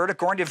 and spirit,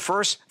 according to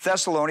 1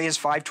 Thessalonians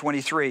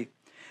 5:23.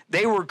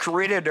 They were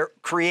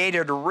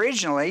created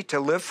originally to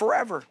live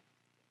forever.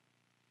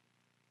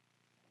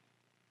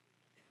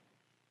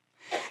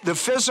 The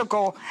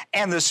physical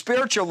and the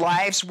spiritual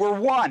lives were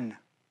one.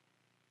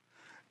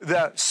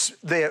 The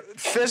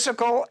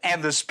physical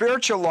and the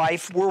spiritual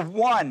life were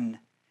one.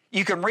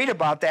 You can read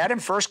about that in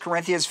 1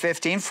 Corinthians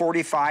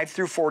 15:45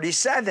 through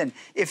 47,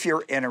 if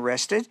you're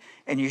interested,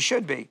 and you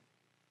should be.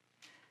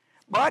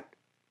 But,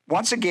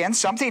 once again,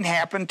 something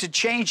happened to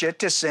change it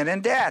to sin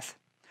and death.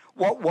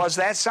 What was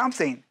that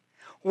something?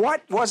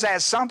 What was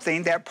that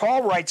something that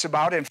Paul writes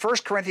about in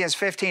 1 Corinthians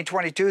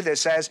 15:22 that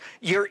says,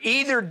 you're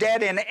either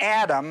dead in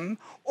Adam,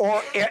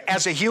 or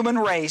as a human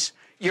race,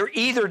 you're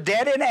either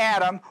dead in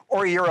Adam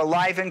or you're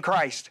alive in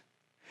Christ.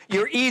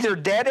 You're either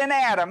dead in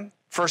Adam,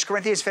 1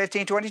 Corinthians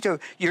 15:22,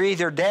 you're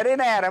either dead in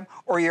Adam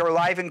or you're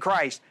alive in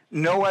Christ.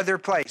 No other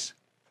place.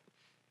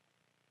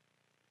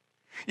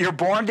 You're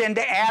born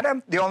into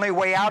Adam. The only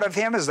way out of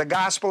him is the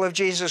gospel of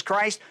Jesus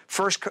Christ.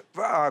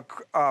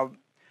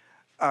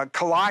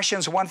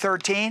 Colossians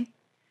 1:13.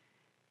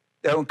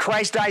 When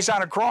Christ dies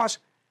on a cross,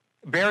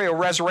 burial,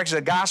 resurrection,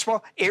 the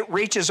gospel, it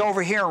reaches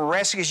over here and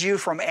rescues you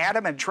from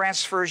Adam and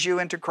transfers you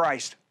into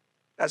Christ.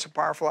 That's a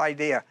powerful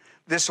idea.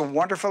 This is a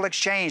wonderful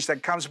exchange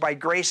that comes by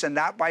grace and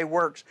not by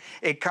works.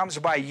 It comes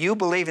by you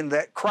believing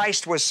that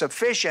Christ was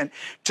sufficient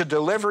to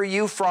deliver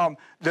you from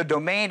the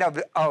domain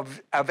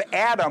of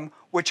Adam,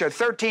 which are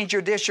 13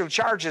 judicial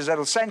charges that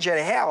will send you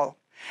to hell,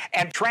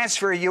 and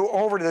transfer you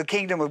over to the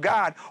kingdom of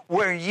God,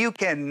 where you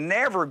can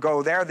never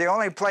go there. The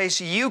only place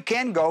you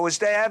can go is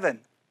to heaven,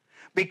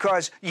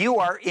 because you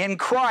are in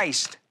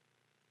Christ.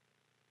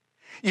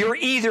 You're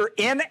either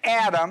in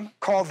Adam,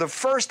 called the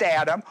first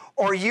Adam,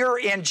 or you're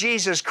in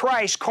Jesus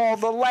Christ, called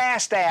the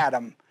last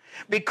Adam.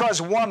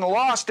 Because one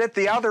lost it,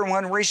 the other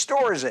one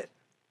restores it.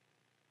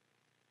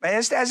 Man,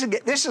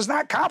 this is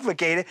not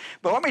complicated,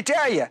 but let me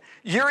tell you,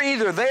 you're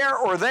either there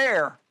or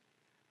there.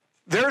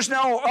 There's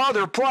no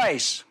other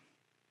place.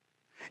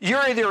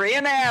 You're either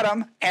in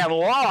Adam and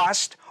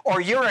lost,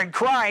 or you're in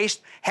Christ,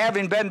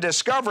 having been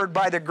discovered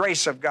by the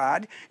grace of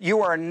God.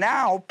 You are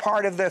now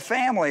part of the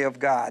family of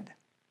God.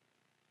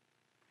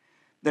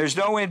 There's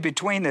no in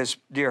between this,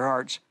 dear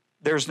hearts.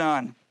 There's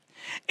none.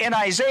 In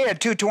Isaiah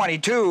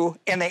 2:22,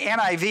 in the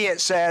NIV,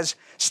 it says,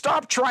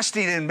 stop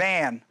trusting in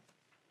man.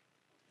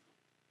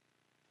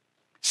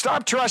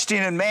 Stop trusting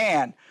in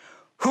man,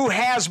 who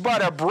has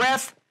but a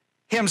breath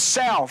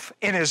himself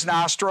in his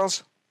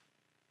nostrils.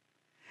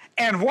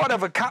 And what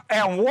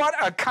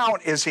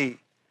account is he?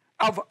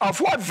 Of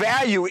what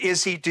value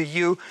is he to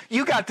you?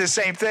 You got the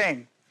same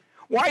thing.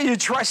 Why are you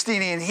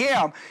trusting in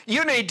him?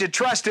 You need to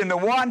trust in the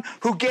one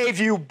who gave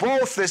you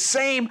both the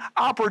same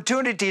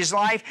opportunities in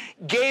life,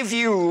 gave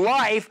you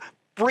life,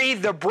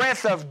 breathed the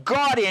breath of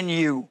God in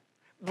you.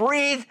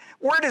 Breathe.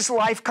 Where does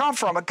life come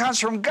from? It comes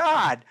from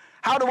God.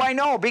 How do I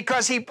know?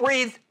 Because he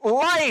breathed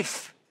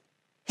life.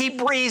 He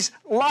breathes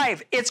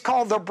life. It's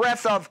called the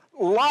breath of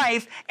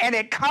life, and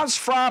it comes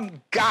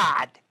from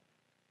God.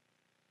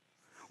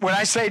 When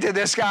I say to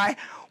this guy,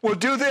 well,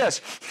 do this.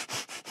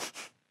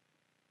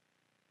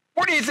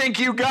 Where do you think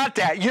you got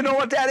that? You know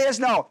what that is?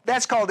 No,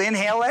 that's called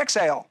inhale,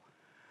 exhale.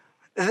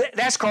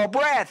 That's called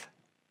breath.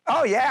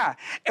 Oh, yeah.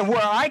 And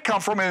where I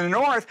come from in the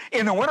north,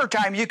 in the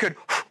wintertime, you could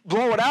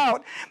blow it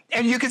out,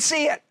 and you could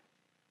see it.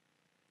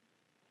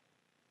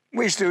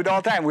 We used to do it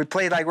all the time. We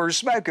played like we were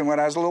smoking when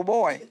I was a little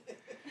boy.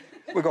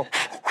 We go.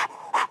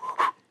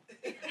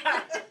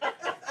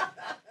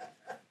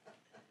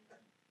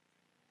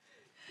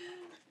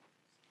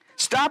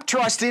 Stop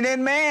trusting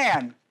in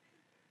man.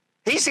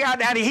 He's got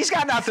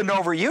nothing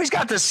over you. He's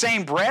got the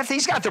same breath.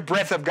 He's got the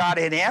breath of God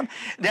in him.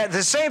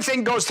 The same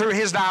thing goes through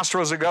his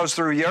nostrils that goes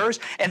through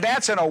yours, and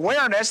that's an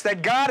awareness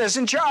that God is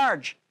in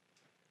charge.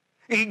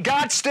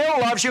 God still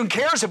loves you and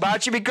cares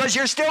about you because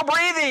you're still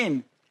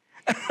breathing.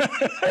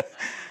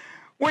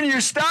 When you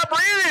stop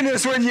breathing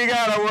is when you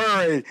got to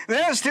worry.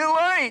 Then it's too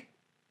late.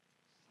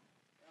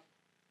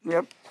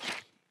 Yep.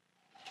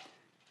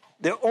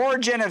 The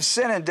origin of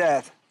sin and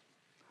death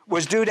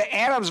was due to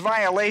Adam's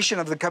violation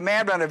of the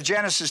commandment of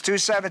Genesis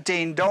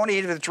 2:17, don't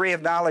eat of the tree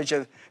of knowledge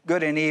of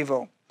good and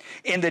evil.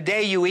 In the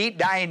day you eat,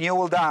 dying you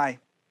will die.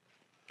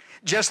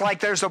 Just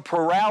like there's a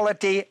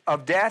plurality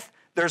of death,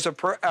 there's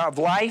of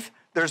life,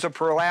 there's a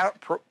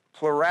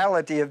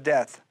plurality of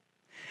death.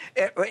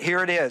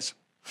 Here it is.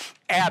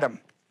 Adam.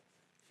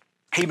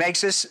 He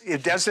makes this, he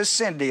does this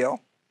sin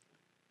deal,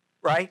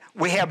 right?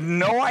 We have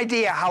no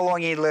idea how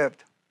long he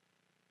lived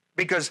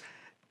because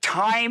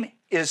time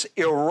is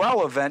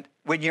irrelevant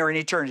when you're in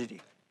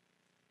eternity.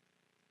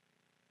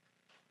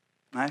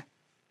 Right?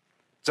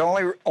 It's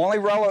only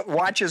relevant,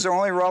 watches are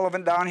only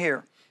relevant down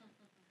here.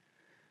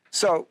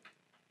 So,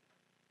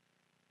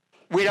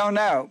 we don't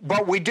know,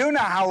 but we do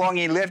know how long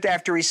he lived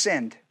after he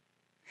sinned.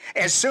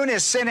 As soon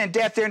as sin and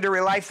death entered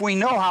his life, we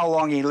know how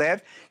long he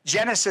lived.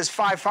 Genesis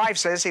 5:5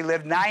 says he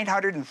lived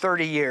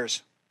 930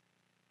 years.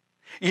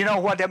 You know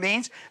what that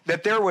means?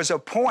 That there was a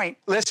point,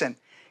 listen,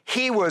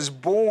 he was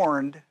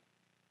born,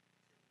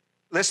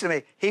 listen to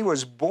me, he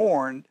was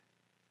born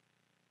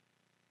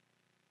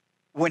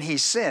when he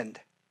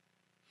sinned.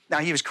 Now,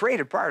 he was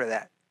created prior to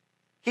that.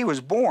 He was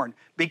born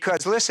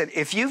because, listen,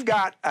 if you've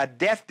got a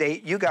death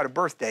date, you got a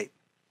birth date.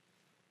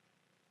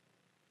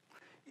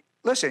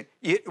 Listen,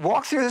 you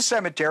walk through the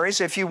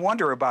cemeteries, if you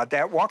wonder about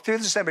that, walk through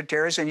the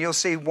cemeteries and you'll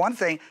see one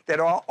thing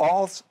that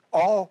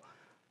all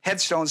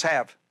headstones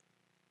have,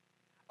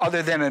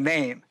 other than a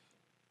name.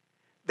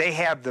 They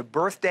have the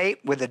birth date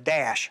with a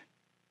dash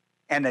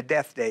and a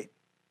death date,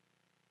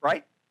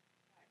 right?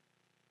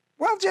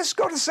 Well, just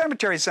go to the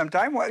cemetery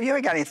sometime. Well, you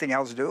ain't got anything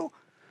else to do.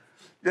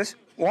 Just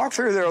walk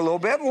through there a little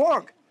bit and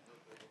look.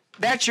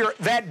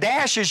 That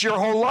dash is your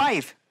whole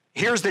life.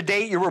 Here's the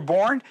date you were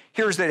born.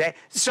 Here's the day.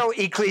 So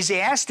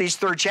Ecclesiastes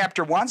 3rd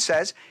chapter 1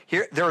 says,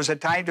 there is a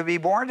time to be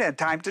born and a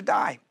time to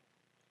die.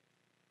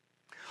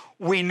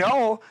 We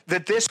know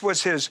that this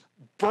was his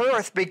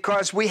birth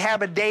because we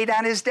have a date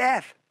on his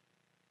death.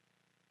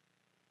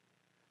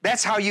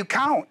 That's how you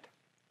count.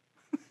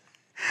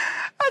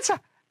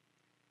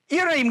 You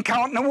don't even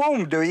count in the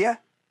womb, do you?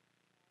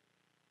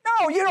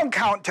 No, you don't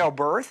count till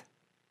birth.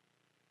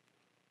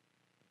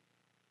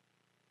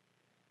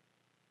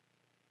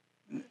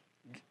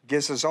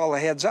 Gives us all a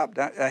heads up,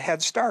 a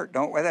head start.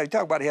 Don't we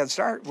talk about a head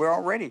start? We're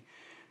all ready.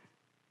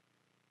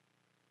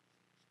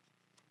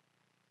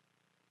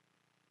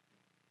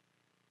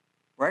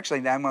 We're actually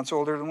 9 months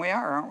older than we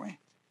are, aren't we?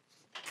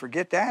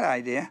 Forget that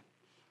idea.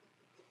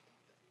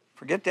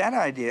 Forget that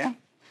idea.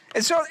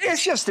 And so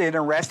it's just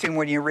interesting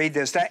when you read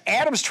this. That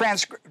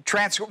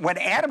when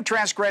Adam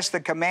transgressed the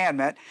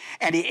commandment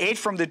and he ate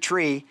from the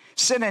tree,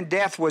 sin and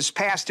death was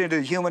passed into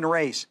the human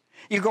race.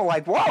 You go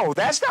like, whoa,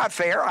 that's not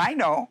fair. I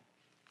know.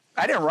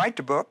 I didn't write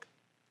the book.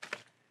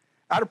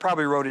 I'd have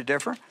probably wrote it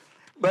different.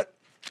 But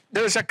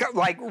there's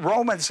like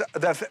Romans, the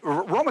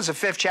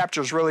 5th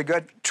chapter is really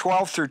good,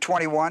 12 through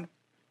 21.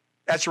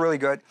 That's really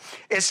good.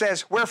 It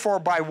says, wherefore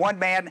by one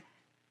man,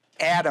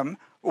 Adam,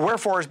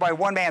 wherefore is by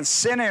one man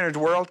sin entered the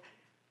world,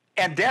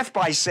 and death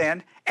by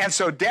sin, and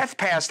so death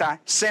passed on,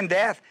 sin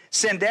death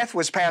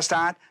was passed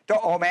on to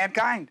all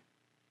mankind.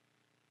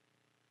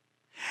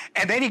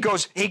 And then he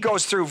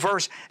goes through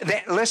verse,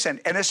 listen,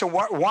 and this is a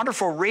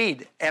wonderful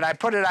read, and I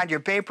put it on your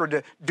paper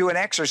to do an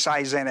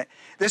exercise in it.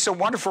 This is a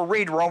wonderful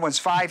read, Romans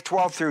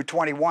 5:12 through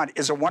 21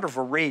 is a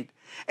wonderful read.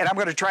 And I'm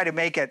going to try to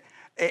make it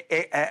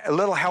a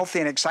little healthy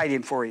and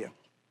exciting for you.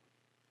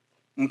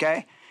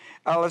 Okay?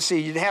 Let's see,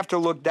 you'd have to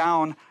look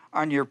down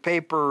on your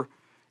paper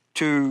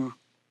to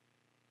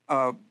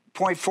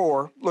point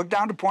 4. Look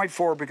down to point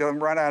 4 because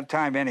I'm running out of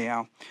time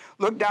anyhow.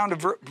 Look down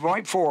to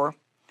point 4.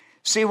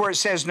 See where it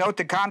says, note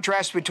the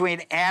contrast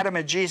between Adam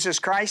and Jesus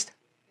Christ?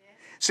 Yes.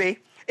 See,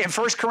 in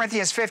 1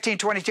 Corinthians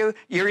 15:22,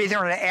 you're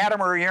either in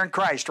Adam or you're in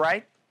Christ,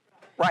 right?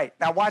 Right.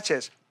 Now watch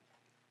this.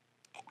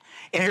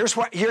 And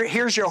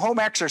here's your home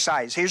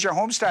exercise. Here's your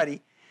home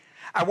study.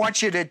 I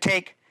want you to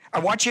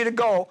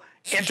go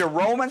into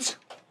Romans,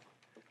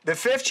 the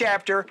 5th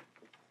chapter,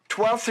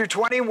 12 through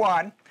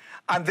 21.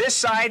 On this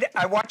side,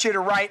 I want you to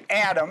write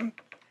Adam.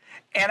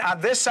 And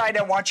on this side,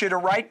 I want you to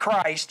write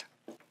Christ.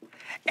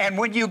 And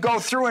when you go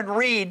through and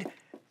read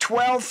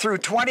 12 through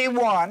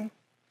 21,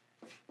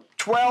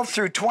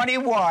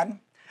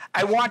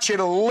 I want you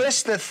to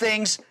list the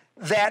things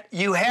that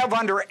you have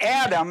under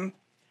Adam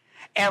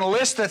and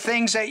list the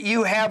things that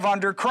you have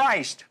under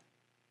Christ.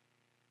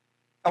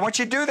 I want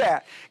you to do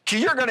that.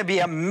 You're going to be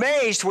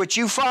amazed what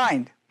you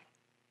find.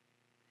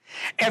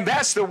 And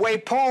that's the way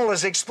Paul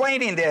is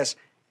explaining this.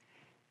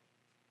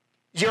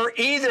 You're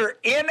either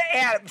in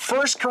Adam,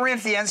 1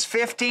 Corinthians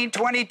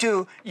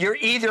 15:22, you're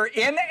either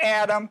in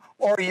Adam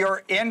or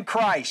you're in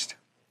Christ.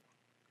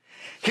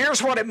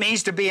 Here's what it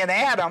means to be in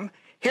Adam.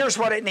 Here's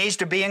what it needs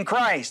to be in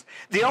Christ.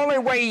 The only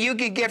way you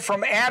can get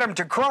from Adam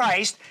to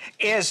Christ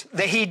is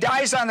that he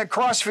dies on the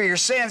cross for your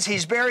sins.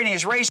 He's buried and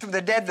he's raised from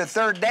the dead the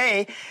 3rd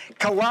day.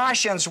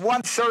 Colossians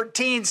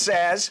 1:13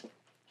 says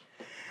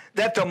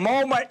that the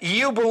moment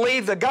you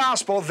believe the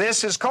gospel,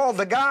 this is called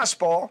the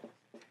gospel,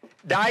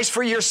 dies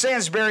for your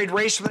sins, buried,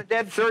 raised from the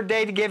dead, 3rd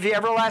day to give you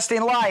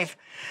everlasting life.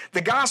 The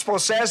gospel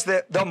says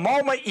that the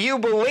moment you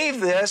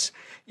believe this,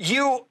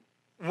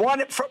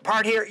 one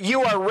part here,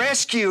 you are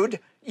rescued.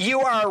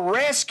 You are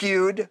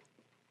rescued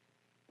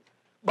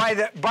by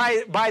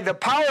the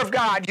power of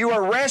God. You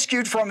are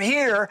rescued from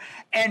here,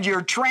 and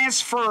you're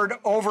transferred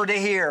over to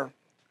here.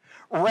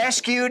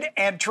 rescued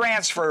and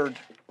transferred.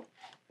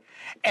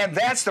 And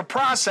that's the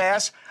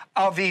process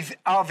of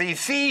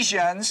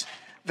Ephesians,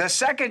 the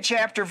 2nd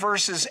chapter,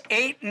 verses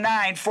 8 and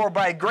 9. For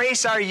by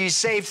grace are you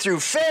saved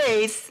through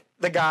faith,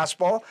 the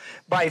gospel,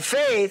 by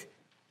faith,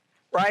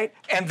 right?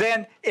 And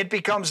then it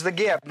becomes the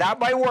gift, not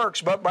by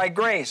works, but by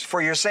grace.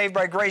 For you're saved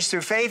by grace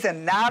through faith,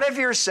 and not of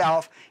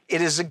yourself.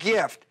 It is a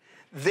gift.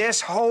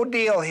 This whole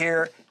deal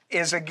here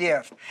is a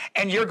gift.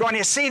 And you're going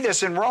to see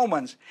this in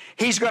Romans.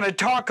 He's going to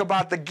talk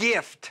about the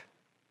gift.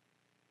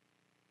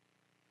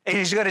 And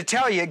he's going to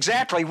tell you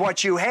exactly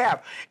what you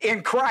have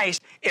in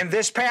Christ in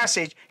this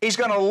passage. He's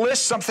going to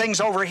list some things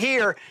over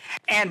here.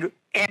 And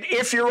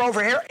if you're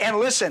over here, and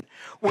listen,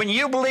 when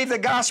you believe the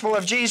gospel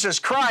of Jesus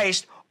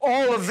Christ,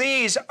 all of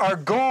these are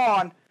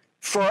gone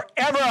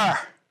forever.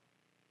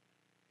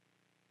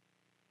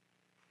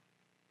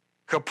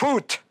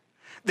 Kaput.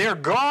 They're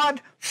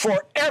gone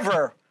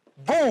forever.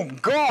 Boom,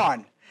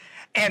 gone.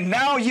 And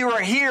now you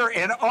are here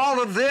in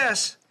all of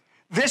this.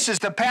 This is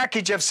the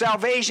package of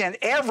salvation.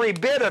 Every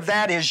bit of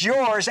that is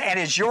yours, and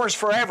it's yours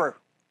forever.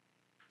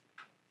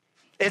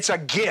 It's a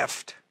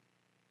gift.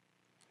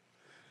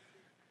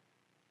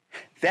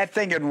 That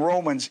thing in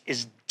Romans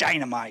is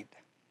dynamite.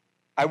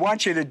 I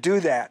want you to do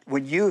that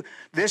when you,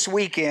 this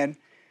weekend,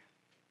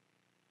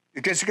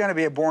 because it's going to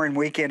be a boring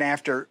weekend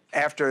after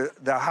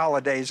the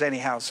holidays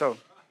anyhow. So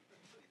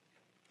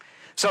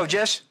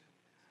just,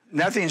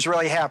 nothing's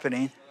really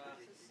happening.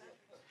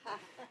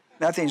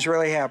 Nothing's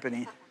really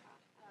happening.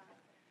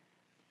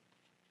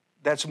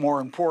 That's more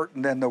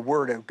important than the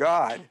Word of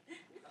God.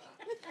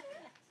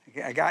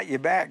 I got you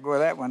back with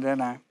that one,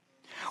 didn't I?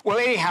 Well,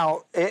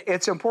 anyhow,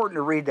 it's important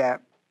to read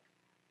that.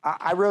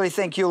 I really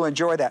think you'll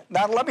enjoy that.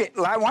 Now,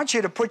 I want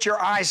you to put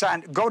your eyes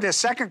on, go to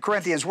 2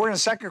 Corinthians. We're in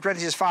 2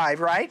 Corinthians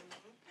 5, right?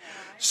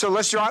 So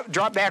let's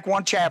drop back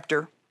one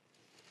chapter.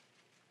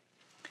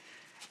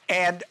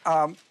 And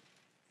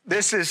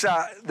this is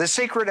the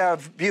secret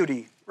of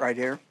beauty right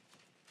here.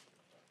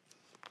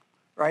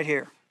 Right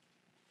here.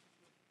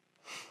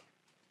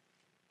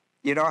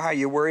 You know how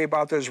you worry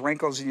about those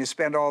wrinkles and you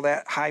spend all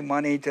that high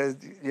money to,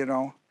 you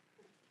know.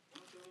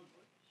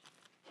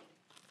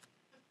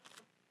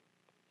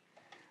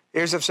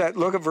 Here's a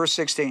look at verse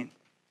 16.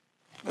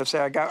 Let's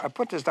say I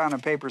put this down on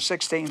paper,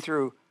 16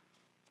 through,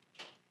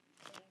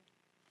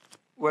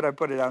 what I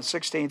put it down,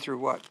 16 through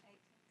what?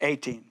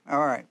 18.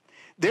 All right.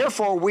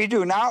 Therefore, we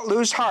do not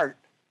lose heart.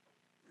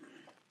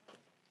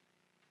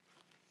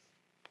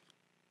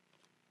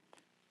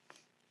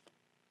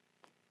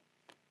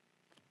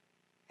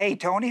 Hey,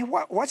 Tony,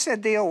 what's the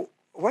deal?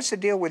 What's the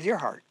deal with your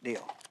heart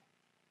deal?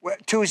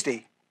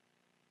 Tuesday.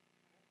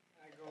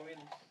 I go in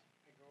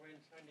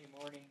Sunday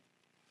morning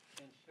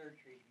and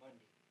surgery Monday.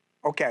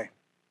 Okay.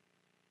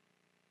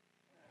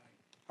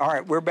 All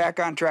right, we're back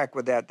on track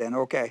with that then.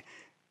 Okay.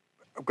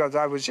 Because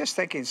I was just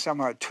thinking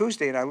somehow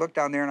Tuesday, and I look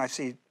down there and I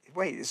see,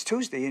 wait, it's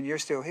Tuesday and you're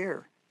still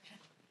here.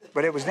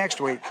 But it was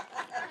next week.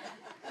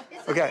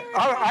 Okay.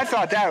 I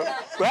thought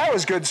that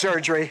was good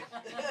surgery.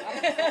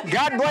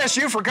 God bless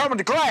you for coming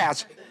to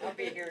class. I'll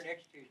be here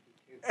next Tuesday,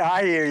 too.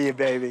 I hear you,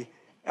 baby.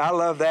 I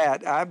love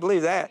that. I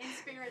believe that. In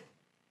spirit.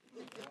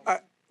 I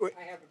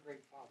have a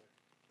great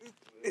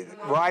father.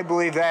 Well, I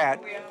believe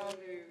that. We all do.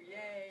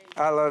 Yay.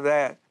 I love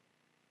that.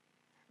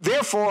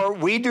 Therefore,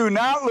 we do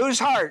not lose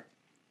heart.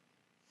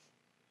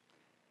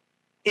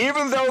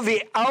 Even though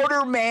the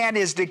outer man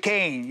is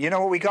decaying. You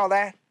know what we call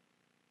that?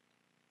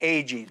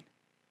 Aging.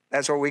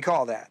 That's what we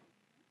call that.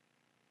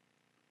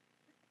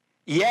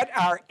 Yet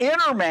our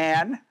inner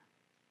man,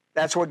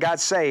 that's what got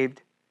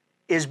saved,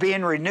 is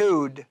being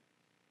renewed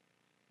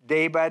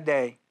day by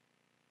day.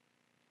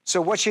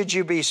 So what should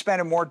you be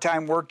spending more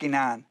time working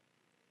on?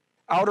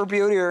 Outer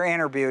beauty or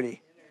inner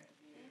beauty?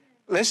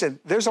 Listen,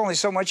 there's only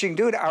so much you can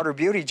do to outer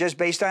beauty just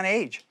based on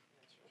age.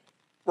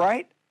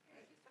 Right?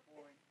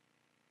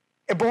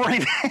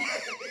 Boring.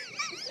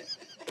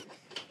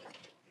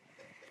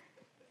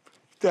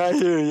 I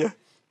hear you.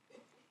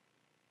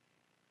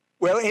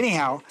 Well,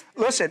 anyhow,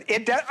 listen.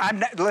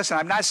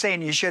 I'm not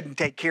saying you shouldn't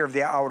take care of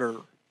the outer.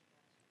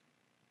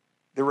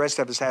 The rest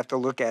of us have to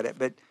look at it,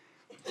 but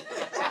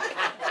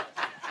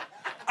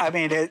I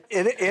mean,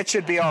 it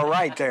should be all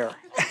right there.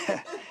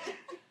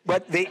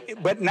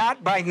 but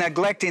not by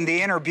neglecting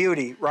the inner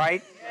beauty,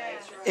 right?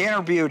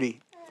 Inner beauty.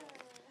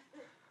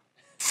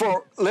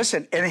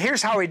 Listen, and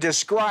here's how he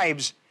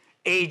describes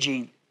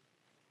aging.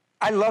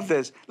 I love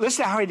this.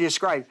 Listen to how he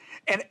describes.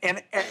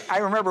 And I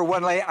remember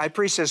one lady, I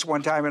preached this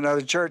one time in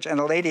another church, and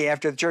a lady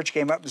after the church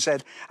came up and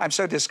said, "I'm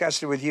so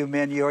disgusted with you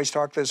men, you always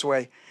talk this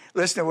way."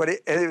 Listen to what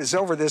it was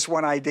over this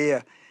one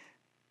idea.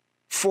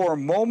 For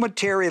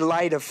momentary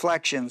light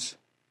afflictions,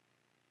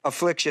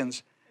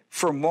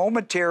 for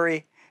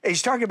momentary,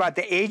 he's talking about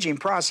the aging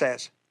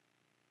process.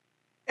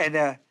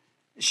 And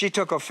she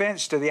took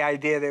offense to the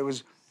idea that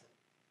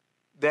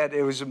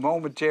it was a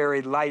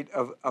momentary light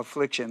of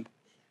affliction.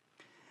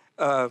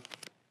 I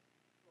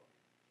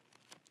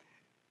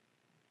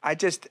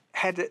just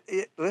had to,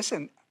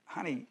 listen,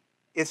 honey,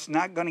 it's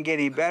not going to get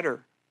any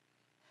better.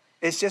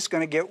 It's just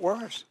going to get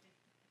worse.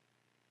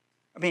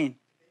 I mean,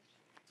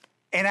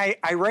 And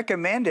I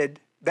recommended,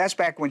 that's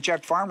back when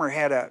Chuck Farmer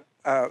had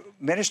a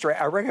ministry,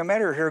 I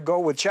recommended her to go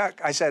with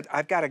Chuck. I said,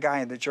 I've got a guy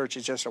in the church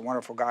who's just a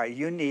wonderful guy.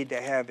 You need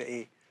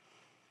to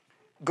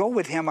go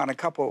with him on a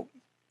couple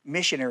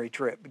missionary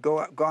trips,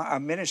 go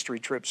on ministry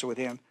trips with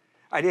him.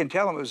 I didn't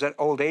tell him it was an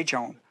old age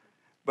home,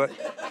 but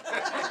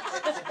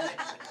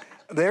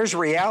there's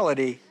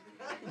reality,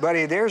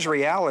 buddy, there's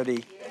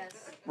reality,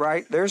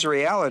 right? There's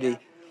reality.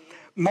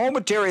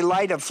 Momentary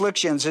light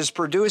afflictions is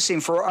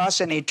producing for us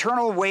an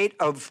eternal weight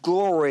of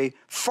glory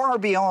far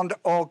beyond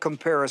all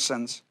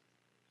comparisons.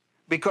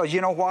 Because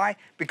you know why?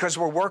 Because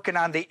we're working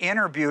on the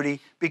inner beauty,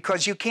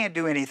 because you can't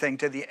do anything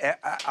to the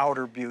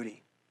outer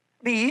beauty.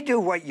 I mean, you do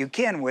what you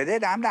can with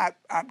it.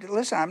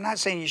 Listen, I'm not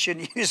saying you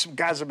shouldn't use some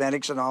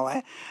cosmetics and all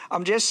that.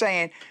 I'm just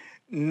saying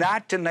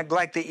not to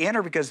neglect the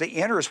inner, because the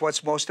inner is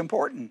what's most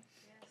important.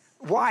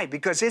 Yes. Why?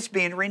 Because it's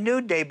being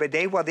renewed day by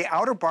day, while the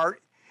outer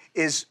part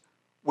is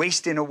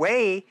wasting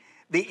away.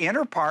 The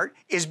inner part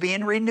is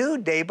being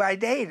renewed day by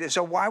day.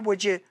 So why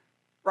would you,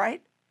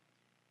 right?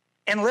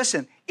 And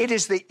listen, it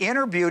is the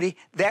inner beauty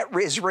that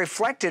is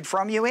reflected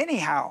from you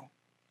anyhow.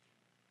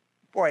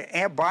 Boy,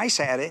 Aunt Bryce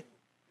had it.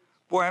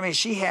 Boy, I mean,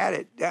 she had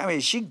it. I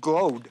mean, she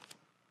glowed.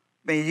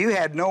 I mean, you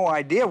had no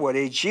idea what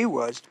age she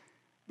was,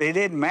 but it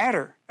didn't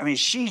matter. I mean,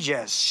 she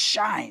just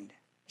shined.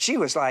 She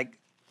was like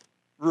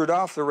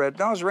Rudolph the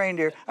Red-Nosed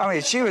Reindeer. I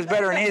mean, she was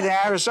better than anything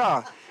I ever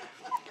saw.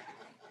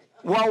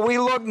 While we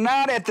look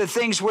not at the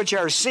things which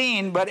are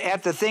seen, but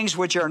at the things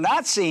which are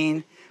not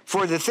seen,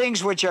 for the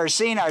things which are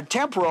seen are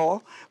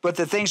temporal, but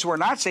the things we're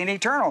not seen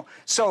eternal.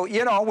 So,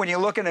 you know, when you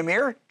look in the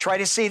mirror, try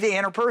to see the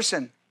inner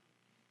person.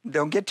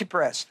 Don't get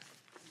depressed,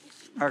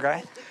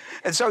 okay?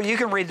 And so you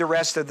can read the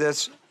rest of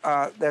this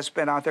that's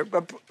been out there.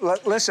 But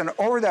listen,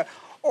 over the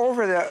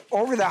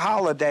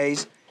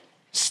holidays,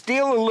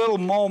 steal a little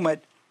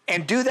moment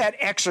and do that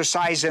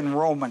exercise in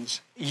Romans.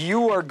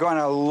 You are going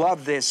to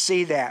love this.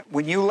 See that.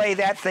 When you lay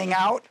that thing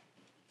out,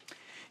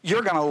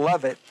 you're going to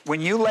love it. When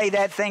you lay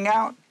that thing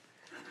out,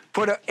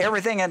 put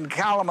everything in the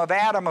column of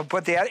Adam and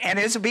put the other, and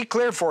it'll be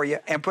clear for you,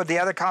 and put the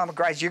other column of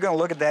Christ. You're going to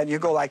look at that and you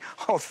go like,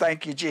 oh,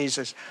 thank you,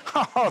 Jesus.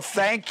 Oh,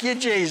 thank you,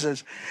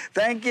 Jesus.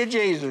 Thank you,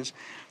 Jesus.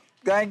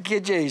 Thank you,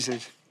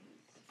 Jesus.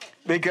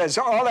 Because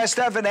all that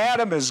stuff in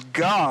Adam is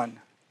gone,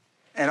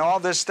 and all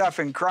this stuff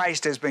in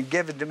Christ has been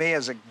given to me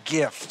as a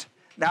gift.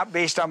 Not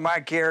based on my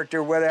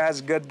character, whether I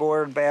was a good boy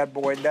or a bad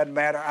boy. It doesn't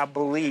matter. I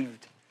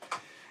believed,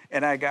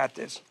 and I got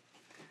this.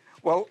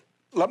 Well,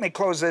 let me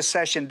close this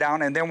session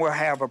down, and then we'll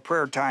have a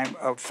prayer time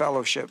of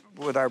fellowship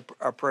with our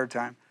prayer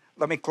time.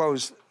 Let me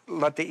close,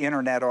 let the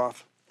internet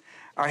off.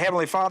 Our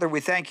Heavenly Father,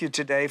 we thank you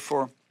today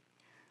for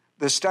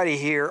the study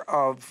here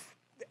of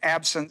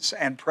absence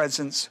and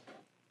presence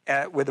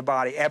with the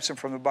body. Absent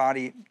from the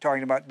body,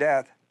 talking about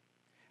death.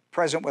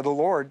 Present with the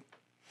Lord.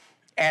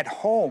 At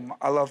home,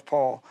 I love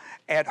Paul.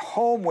 At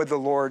home with the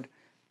Lord,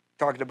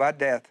 talking about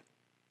death.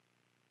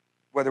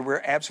 Whether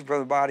we're absent from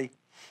the body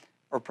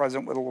or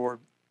present with the Lord.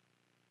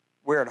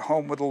 We're at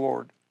home with the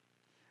Lord.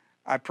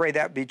 I pray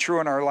that be true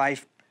in our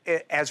life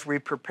as we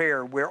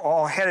prepare. We're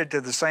all headed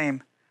to the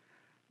same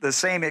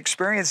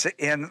experience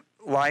in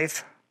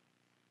life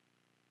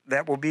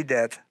that will be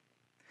death.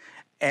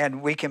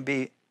 And we can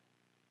be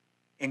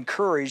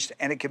encouraged,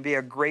 and it can be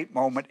a great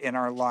moment in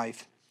our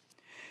life.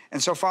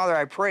 And so, Father,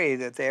 I pray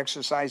that the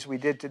exercise we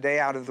did today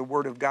out of the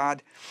Word of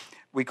God,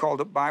 we called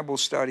it Bible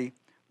study,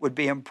 would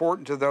be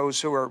important to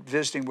those who are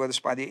visiting with us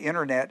by the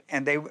internet,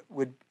 and they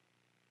would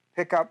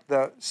pick up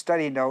the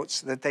study notes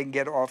that they can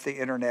get off the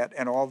internet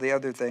and all the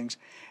other things,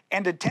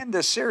 and attend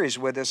this series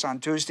with us on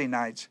Tuesday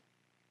nights.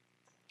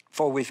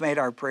 For we've made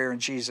our prayer in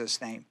Jesus'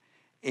 name.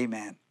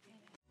 Amen.